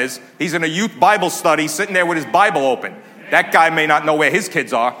grandson is. He's in a youth Bible study sitting there with his Bible open. That guy may not know where his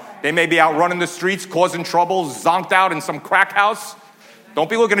kids are. They may be out running the streets, causing trouble, zonked out in some crack house. Don't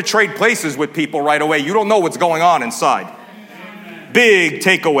be looking to trade places with people right away. You don't know what's going on inside. Big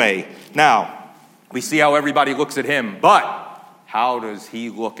takeaway. Now, we see how everybody looks at him, but how does he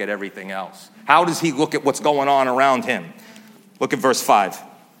look at everything else? How does he look at what's going on around him? Look at verse 5.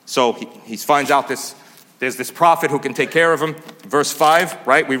 So he finds out there's this prophet who can take care of him. Verse 5,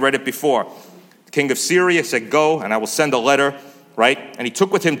 right? We read it before. The king of Syria said, go, and I will send a letter, right? And he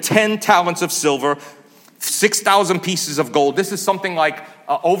took with him 10 talents of silver, 6,000 pieces of gold. This is something like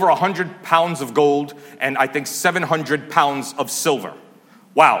over 100 pounds of gold, and I think 700 pounds of silver.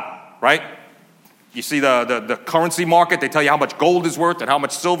 Wow, right? You see the currency market, they tell you how much gold is worth and how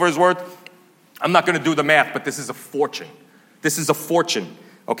much silver is worth. I'm not going to do the math, but this is a fortune. This is a fortune,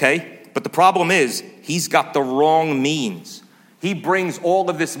 okay? But the problem is, he's got the wrong means. He brings all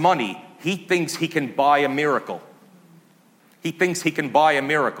of this money. He thinks he can buy a miracle. He thinks he can buy a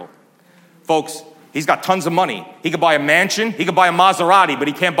miracle. Folks, he's got tons of money. He could buy a mansion. He could buy a Maserati, but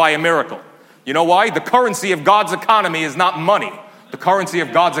he can't buy a miracle. You know why? The currency of God's economy is not money. The currency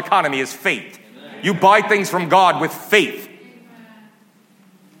of God's economy is faith. You buy things from God with faith.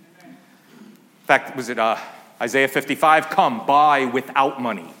 In fact, was it Isaiah 55? Come, buy without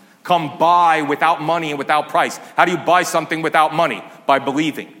money. Come, buy without money and without price. How do you buy something without money? By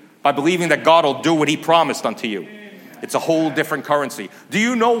believing. By believing that God will do what he promised unto you. It's a whole different currency. Do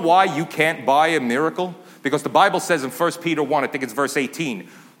you know why you can't buy a miracle? Because the Bible says in 1 Peter 1, I think it's verse 18,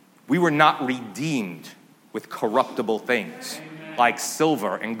 we were not redeemed with corruptible things like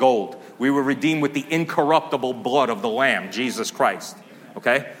silver and gold. We were redeemed with the incorruptible blood of the Lamb, Jesus Christ.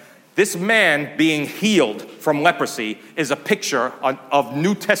 Okay? This man being healed from leprosy is a picture of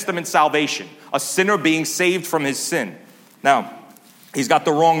New Testament salvation, a sinner being saved from his sin. Now, he's got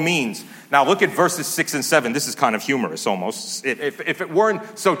the wrong means. Now, look at verses 6 and 7. This is kind of humorous almost. If it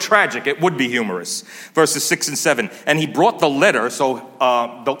weren't so tragic, it would be humorous. Verses 6 and 7. And he brought the letter, so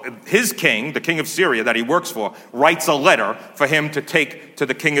his king, the king of Syria that he works for, writes a letter for him to take to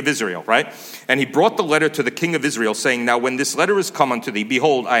the king of Israel, right? And he brought the letter to the king of Israel, saying, now when this letter is come unto thee,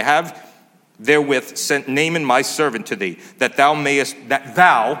 behold, I have therewith sent Naaman my servant to thee, that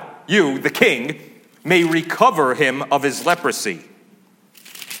thou, you, the king, may recover him of his leprosy.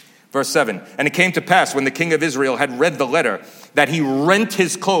 Verse 7, and it came to pass when the king of Israel had read the letter that he rent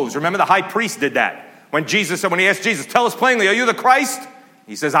his clothes. Remember the high priest did that. When he asked Jesus, tell us plainly, are you the Christ?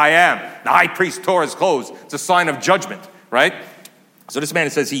 He says, I am. The high priest tore his clothes. It's a sign of judgment, right? So this man, it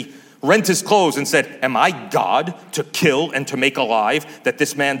says he rent his clothes and said, am I God to kill and to make alive, that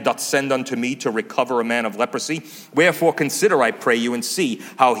this man doth send unto me to recover a man of leprosy? Wherefore consider, I pray you, and see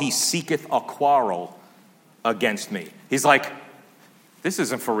how he seeketh a quarrel against me. He's like, this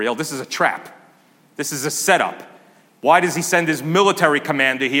isn't for real. This is a trap. This is a setup. Why does he send his military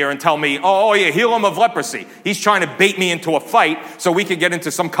commander here and tell me, oh yeah, heal him of leprosy? He's trying to bait me into a fight so we could get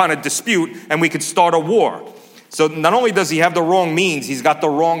into some kind of dispute and we could start a war. So not only does he have the wrong means, he's got the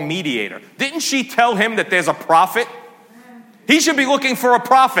wrong mediator. Didn't she tell him that there's a prophet? He should be looking for a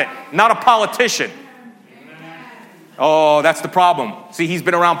prophet, not a politician. Oh, that's the problem. See, he's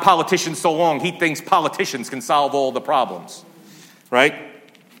been around politicians so long, he thinks politicians can solve all the problems. Right?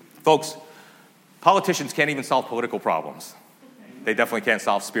 Folks, politicians can't even solve political problems. They definitely can't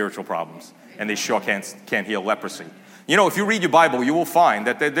solve spiritual problems. And they sure can't heal leprosy. You know, if you read your Bible, you will find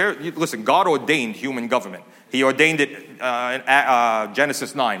that listen, God ordained human government. He ordained it in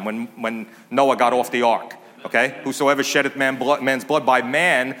Genesis 9 when Noah got off the ark. Okay? Whosoever sheddeth man's blood, by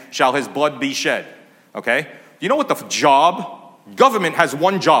man shall his blood be shed. Okay? You know what the job? Government has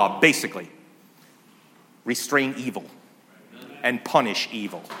one job, basically. Restrain evil. And punish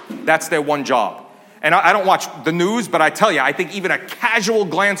evil. That's their one job. And I don't watch the news, but I tell you, I think even a casual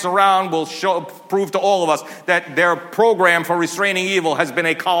glance around will prove to all of us that their program for restraining evil has been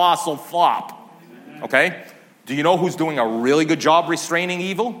a colossal flop. Okay? Do you know who's doing a really good job restraining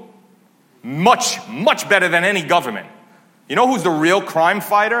evil? Much, much better than any government. You know who's the real crime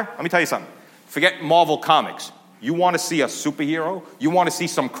fighter? Let me tell you something. Forget Marvel Comics. You want to see a superhero? You want to see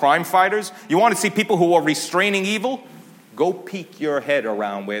some crime fighters? You want to see people who are restraining evil? Go peek your head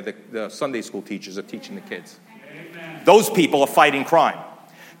around where the Sunday school teachers are teaching the kids. Amen. Those people are fighting crime.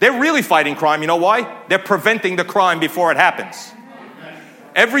 They're really fighting crime. You know why? They're preventing the crime before it happens. Amen.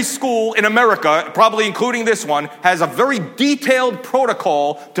 Every school in America, probably including this one, has a very detailed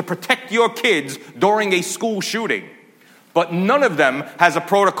protocol to protect your kids during a school shooting. But none of them has a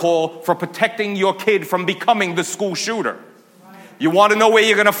protocol for protecting your kid from becoming the school shooter. You want to know where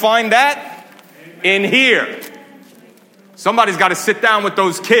you're going to find that? In here. Somebody's got to sit down with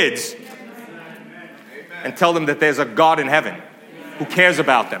those kids and tell them that there's a God in heaven who cares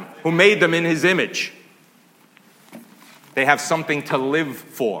about them, who made them in his image. They have something to live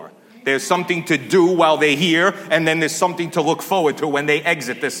for. There's something to do while they're here, and then there's something to look forward to when they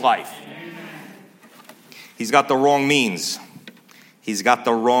exit this life. He's got the wrong means. He's got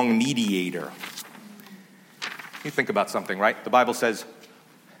the wrong mediator. You think about something, right? The Bible says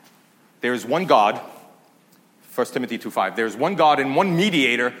there's one God, 1 Timothy 2:5. There's one God and one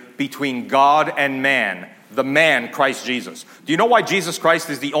mediator between God and man, the man, Christ Jesus. Do you know why Jesus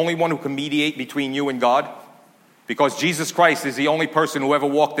Christ is the only one who can mediate between you and God? Because Jesus Christ is the only person who ever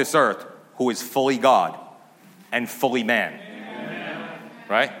walked this earth who is fully God and fully man. Amen.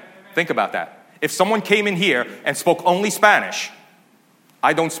 Right? Think about that. If someone came in here and spoke only Spanish,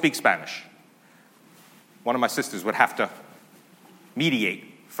 I don't speak Spanish. One of my sisters would have to mediate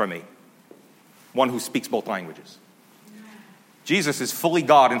for me. One who speaks both languages. Jesus is fully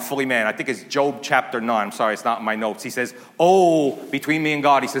God and fully man. I think it's Job chapter 9. I'm sorry, it's not in my notes. He says, between me and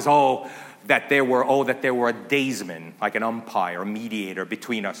God, he says, that there were a daysman, like an umpire, a mediator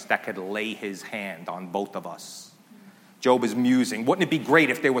between us that could lay his hand on both of us. Job is musing. Wouldn't it be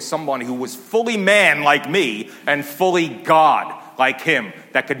great if there was someone who was fully man like me and fully God like him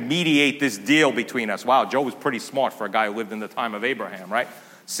that could mediate this deal between us? Wow, Job was pretty smart for a guy who lived in the time of Abraham, right?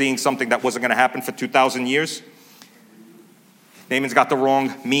 Seeing something that wasn't going to happen for 2,000 years. Naaman's got the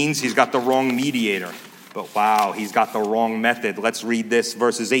wrong means. He's got the wrong mediator. But wow, he's got the wrong method. Let's read this,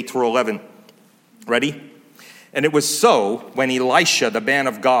 verses 8 through 11. Ready? And it was so, when Elisha, the man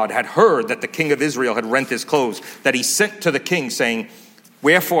of God, had heard that the king of Israel had rent his clothes, that he sent to the king, saying,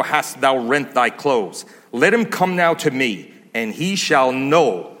 Wherefore hast thou rent thy clothes? Let him come now to me, and he shall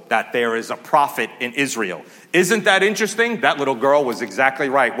know that there is a prophet in Israel. Isn't that interesting? That little girl was exactly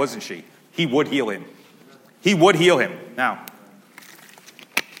right, wasn't she? He would heal him. He would heal him. Now,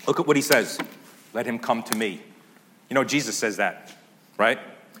 look at what he says. Let him come to me. You know, Jesus says that, right?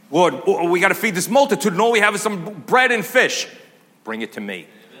 Lord, we got to feed this multitude, and all we have is some bread and fish. Bring it to me.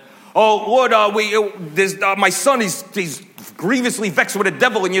 Oh, Lord, my son, he's grievously vexed with a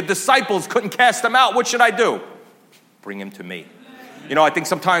devil, and your disciples couldn't cast him out. What should I do? Bring him to me. You know, I think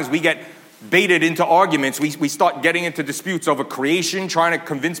sometimes we get baited into arguments. We start getting into disputes over creation, trying to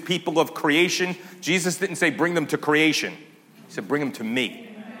convince people of creation. Jesus didn't say bring them to creation. He said bring them to me.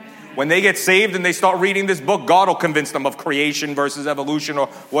 When they get saved and they start reading this book, God will convince them of creation versus evolution or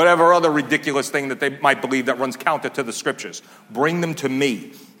whatever other ridiculous thing that they might believe that runs counter to the scriptures. Bring them to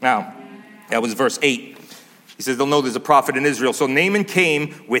me. Now, that was verse 8. He says, they'll know there's a prophet in Israel. So Naaman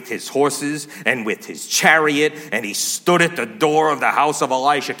came with his horses and with his chariot, and he stood at the door of the house of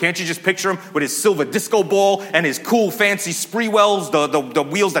Elisha. Can't you just picture him with his silver disco ball and his cool fancy Spreewells, the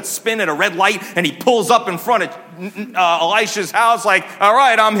wheels that spin at a red light, and he pulls up in front of Elisha's house like, all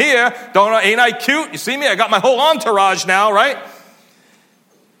right, I'm here. Ain't I cute? You see me? I got my whole entourage now, right?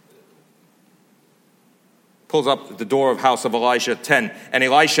 Pulls up at the door of house of Elisha. 10. And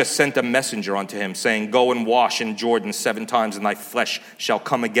Elisha sent a messenger unto him, saying, Go and wash in Jordan 7 times, and thy flesh shall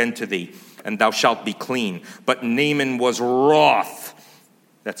come again to thee, and thou shalt be clean. But Naaman was wroth.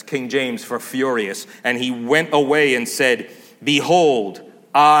 That's King James for furious. And he went away and said, Behold,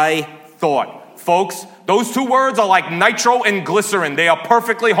 I thought. Folks, those two words are like nitro and glycerin. They are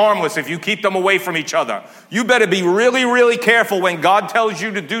perfectly harmless if you keep them away from each other. You better be really, really careful when God tells you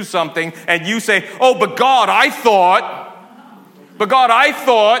to do something and you say, but God, I thought,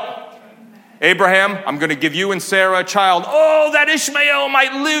 Abraham, I'm going to give you and Sarah a child. Oh, that Ishmael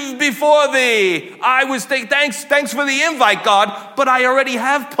might live before thee. Thanks for the invite, God, but I already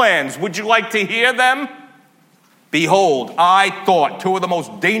have plans. Would you like to hear them? Behold, I thought. 2 of the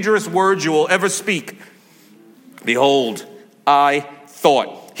most dangerous words you will ever speak. Behold, I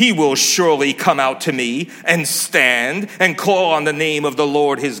thought. he will surely come out to me and stand and call on the name of the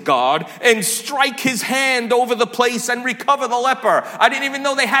Lord his God and strike his hand over the place and recover the leper. I didn't even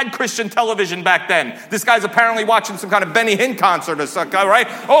know they had Christian television back then. This guy's apparently watching some kind of Benny Hinn concert or something, right?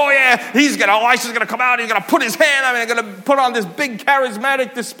 Oh yeah, Elisha's going to come out, he's going to put his hand, he's going to put on this big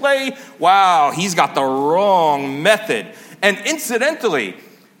charismatic display. Wow, he's got the wrong method. And incidentally,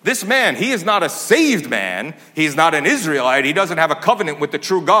 this man, he is not a saved man. He's not an Israelite. He doesn't have a covenant with the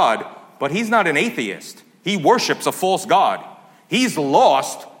true God. But he's not an atheist. He worships a false god. He's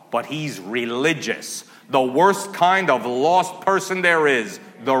lost, but he's religious. The worst kind of lost person there is,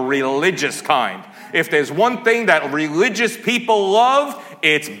 the religious kind. If there's one thing that religious people love,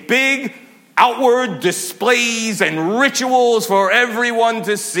 it's big outward displays and rituals for everyone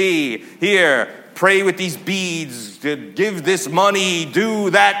to see. Here, pray with these beads, give this money, do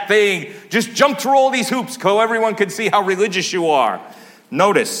that thing. Just jump through all these hoops so everyone can see how religious you are.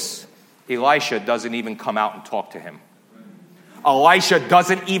 Notice, Elisha doesn't even come out and talk to him. Elisha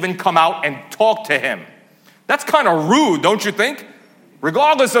doesn't even come out and talk to him. That's kind of rude, don't you think?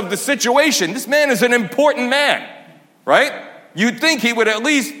 Regardless of the situation, this man is an important man, right? You'd think he would at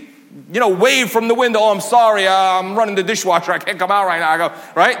least, wave from the window. Oh, I'm sorry, I'm running the dishwasher. I can't come out right now. I go,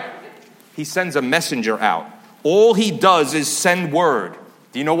 right? He sends a messenger out. All he does is send word.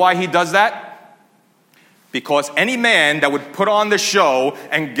 Do you know why he does that? Because any man that would put on the show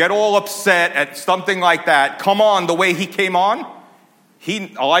and get all upset at something like that, come on the way he came on,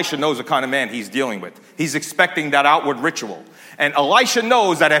 Elisha knows the kind of man he's dealing with. He's expecting that outward ritual. And Elisha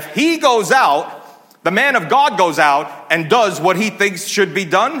knows that if he goes out, the man of God goes out and does what he thinks should be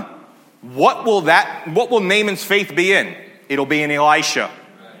done, what will Naaman's faith be in? It'll be in Elisha.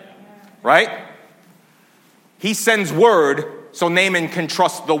 Right? He sends word so Naaman can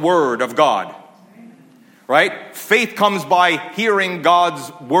trust the word of God. Right? Faith comes by hearing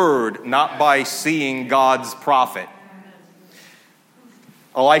God's word, not by seeing God's prophet.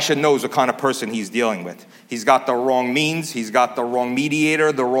 Elisha knows the kind of person he's dealing with. He's got the wrong means. He's got the wrong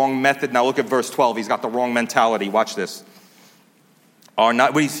mediator, the wrong method. Now look at verse 12. He's got the wrong mentality. Watch this.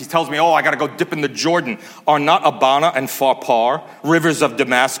 He tells me, I got to go dip in the Jordan. Are not Abana and Pharpar, rivers of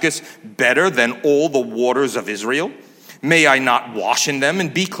Damascus, better than all the waters of Israel? May I not wash in them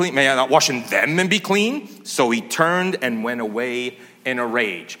and be clean? May I not wash in them and be clean? So he turned and went away in a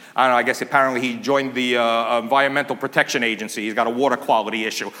rage. I don't know, I guess apparently he joined the Environmental Protection Agency. He's got a water quality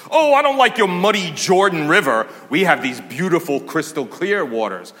issue. Oh, I don't like your muddy Jordan River. We have these beautiful crystal clear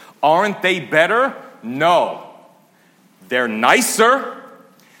waters. Aren't they better? No. They're nicer,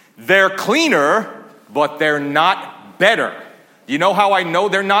 they're cleaner, but they're not better. Do you know how I know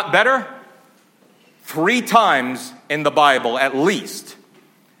they're not better? 3 times in the Bible, at least,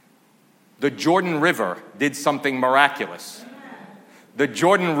 the Jordan River did something miraculous. The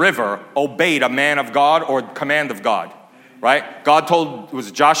Jordan River obeyed a man of God or command of God, right? God told, it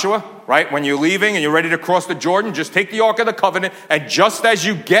was Joshua, right? When you're leaving and you're ready to cross the Jordan, just take the Ark of the Covenant, and just as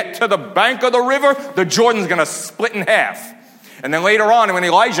you get to the bank of the river, the Jordan's going to split in half. And then later on, when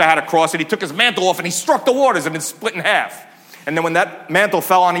Elijah had to cross it, he took his mantle off and he struck the waters and it split in half. And then when that mantle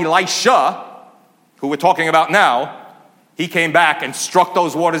fell on Elisha, who we're talking about now, he came back and struck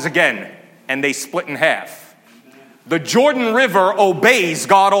those waters again, and they split in half. The Jordan River obeys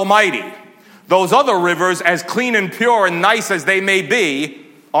God Almighty. Those other rivers, as clean and pure and nice as they may be,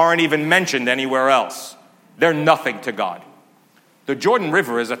 aren't even mentioned anywhere else. They're nothing to God. The Jordan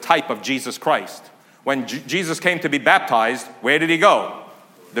River is a type of Jesus Christ. When Jesus came to be baptized, where did he go?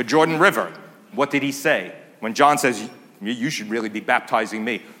 The Jordan River. What did he say? When John says, you should really be baptizing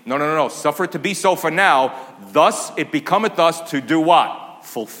me. No. Suffer it to be so for now. Thus it becometh us to do what?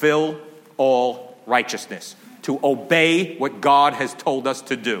 Fulfill all righteousness. To obey what God has told us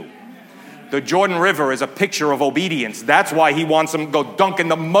to do. The Jordan River is a picture of obedience. That's why he wants them to go dunk in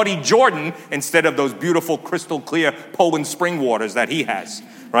the muddy Jordan instead of those beautiful crystal clear Poland spring waters that he has.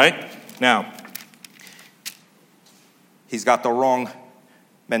 Right? Now, he's got the wrong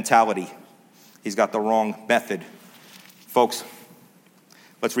mentality. He's got the wrong method. Folks,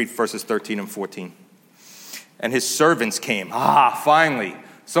 let's read verses 13 and 14. And his servants came. Finally.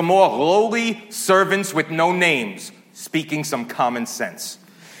 Some more lowly servants with no names, speaking some common sense.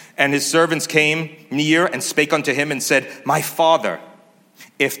 And his servants came near and spake unto him and said, My father,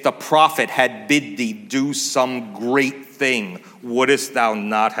 if the prophet had bid thee do some great thing, wouldest thou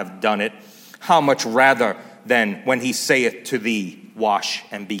not have done it? How much rather than when he saith to thee, Wash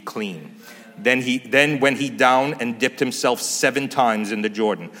and be clean? Then went he down and dipped himself 7 times in the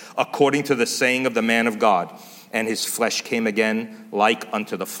Jordan, according to the saying of the man of God. And his flesh came again like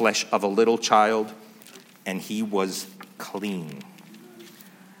unto the flesh of a little child, and he was clean.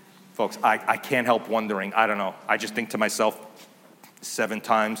 Folks, I can't help wondering. I don't know. I just think to myself, 7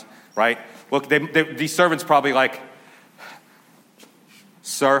 times, right? Look, these servants probably like,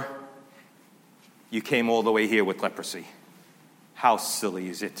 sir, you came all the way here with leprosy. How silly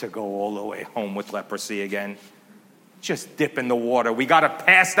is it to go all the way home with leprosy again? Just dip in the water. We got to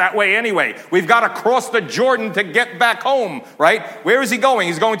pass that way anyway. We've got to cross the Jordan to get back home, right? Where is he going?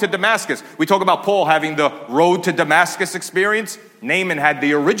 He's going to Damascus. We talk about Paul having the road to Damascus experience. Naaman had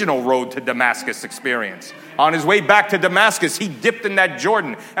the original road to Damascus experience. On his way back to Damascus, he dipped in that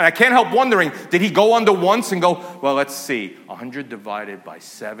Jordan. And I can't help wondering, did he go under once and go, well, let's see, 100 divided by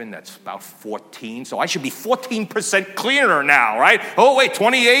 7, that's about 14. So I should be 14% clearer now, right? Oh, wait,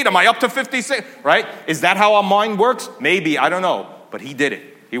 28, am I up to 56, right? Is that how our mind works? Maybe, I don't know. But he did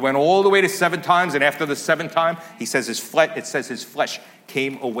it. He went all the way to 7 times, and after the 7th time, it says his flesh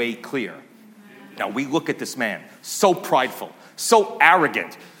came away clear. Now, we look at this man, so prideful, so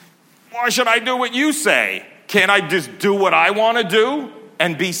arrogant. Why should I do what you say? Can't I just do what I want to do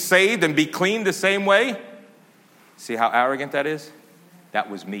and be saved and be clean the same way? See how arrogant that is? That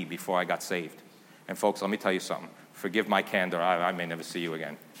was me before I got saved. And folks, let me tell you something. Forgive my candor. I may never see you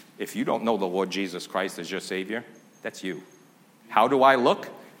again. If you don't know the Lord Jesus Christ as your Savior, that's you. How do I look?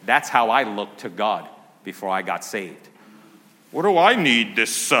 That's how I looked to God before I got saved. What do I need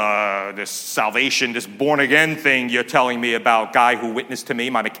this salvation, this born-again thing you're telling me about? Guy who witnessed to me,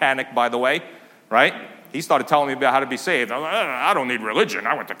 my mechanic, by the way, right? He started telling me about how to be saved. I don't need religion.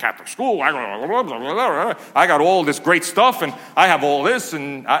 I went to Catholic school. I got all this great stuff, and I have all this,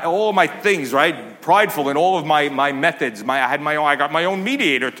 and all my things, right? Prideful in all of my methods. I got my own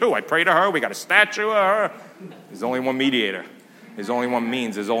mediator, too. I pray to her. We got a statue of her. There's only one mediator. There's only one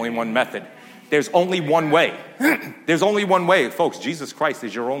means. There's only one method. There's only one way. There's only one way. Folks, Jesus Christ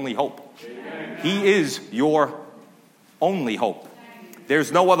is your only hope. He is your only hope.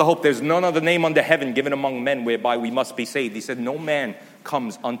 There's no other hope. There's none other name under heaven given among men whereby we must be saved. He said, no man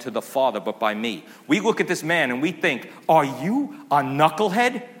comes unto the Father but by me. We look at this man and we think, are you a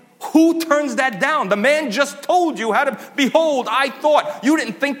knucklehead? Who turns that down? The man just told you how to, behold, I thought. You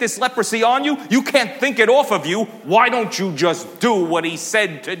didn't think this leprosy on you. You can't think it off of you. Why don't you just do what he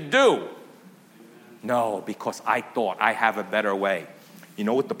said to do? No, because I thought I have a better way. You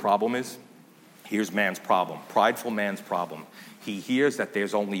know what the problem is? Here's man's problem, prideful man's problem. He hears that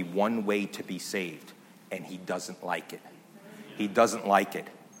there's only one way to be saved, and he doesn't like it. He doesn't like it,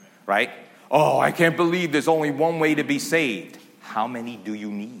 right? Oh, I can't believe there's only one way to be saved. How many do you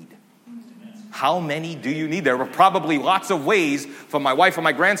need? How many do you need? There were probably lots of ways for my wife and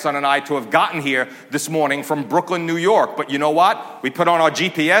my grandson and I to have gotten here this morning from Brooklyn, New York. But you know what? We put on our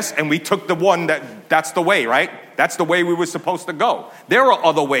GPS and we took the one that's the way, right? That's the way we were supposed to go. There are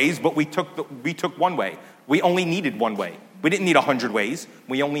other ways, but we took one way. We only needed one way. We didn't need 100 ways.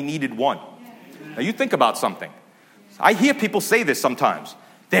 We only needed one. Now you think about something. I hear people say this sometimes.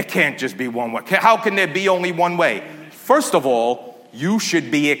 There can't just be one way. How can there be only one way? First of all, you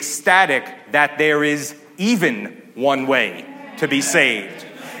should be ecstatic that there is even one way to be saved,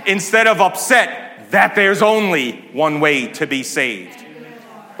 instead of upset that there's only one way to be saved.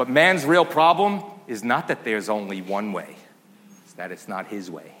 But man's real problem is not that there's only one way. It's that it's not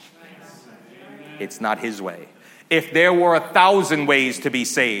his way. It's not his way. If there were 1,000 ways to be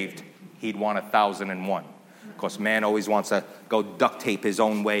saved, he'd want 1,001. Because man always wants to go duct tape his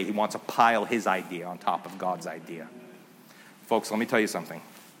own way. He wants to pile his idea on top of God's idea. Folks, let me tell you something.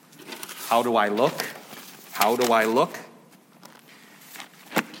 How do I look? How do I look?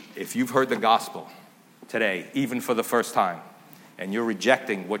 If you've heard the gospel today, even for the first time, and you're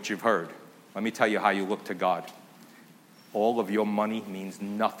rejecting what you've heard, let me tell you how you look to God. All of your money means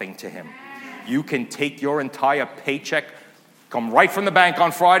nothing to him. You can take your entire paycheck, come right from the bank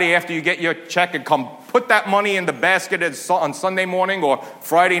on Friday after you get your check, and come put that money in the basket on Sunday morning or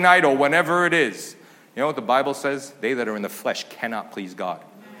Friday night or whenever it is. You know what the Bible says? They that are in the flesh cannot please God.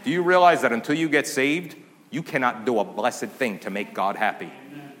 Do you realize that until you get saved, you cannot do a blessed thing to make God happy?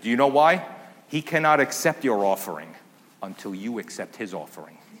 Do you know why? He cannot accept your offering until you accept his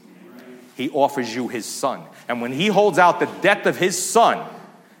offering. He offers you his son. And when he holds out the death of his son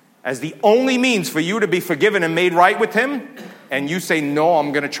as the only means for you to be forgiven and made right with him, and you say, no,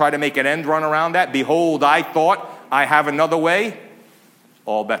 I'm going to try to make an end run around that. Behold, I thought I have another way.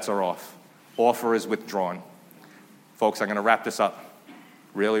 All bets are off. Offer is withdrawn. Folks, I'm going to wrap this up.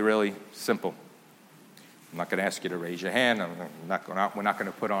 Really, really simple. I'm not going to ask you to raise your hand. We're not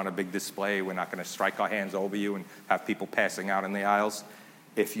going to put on a big display. We're not going to strike our hands over you and have people passing out in the aisles.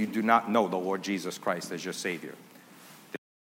 If you do not know the Lord Jesus Christ as your Savior,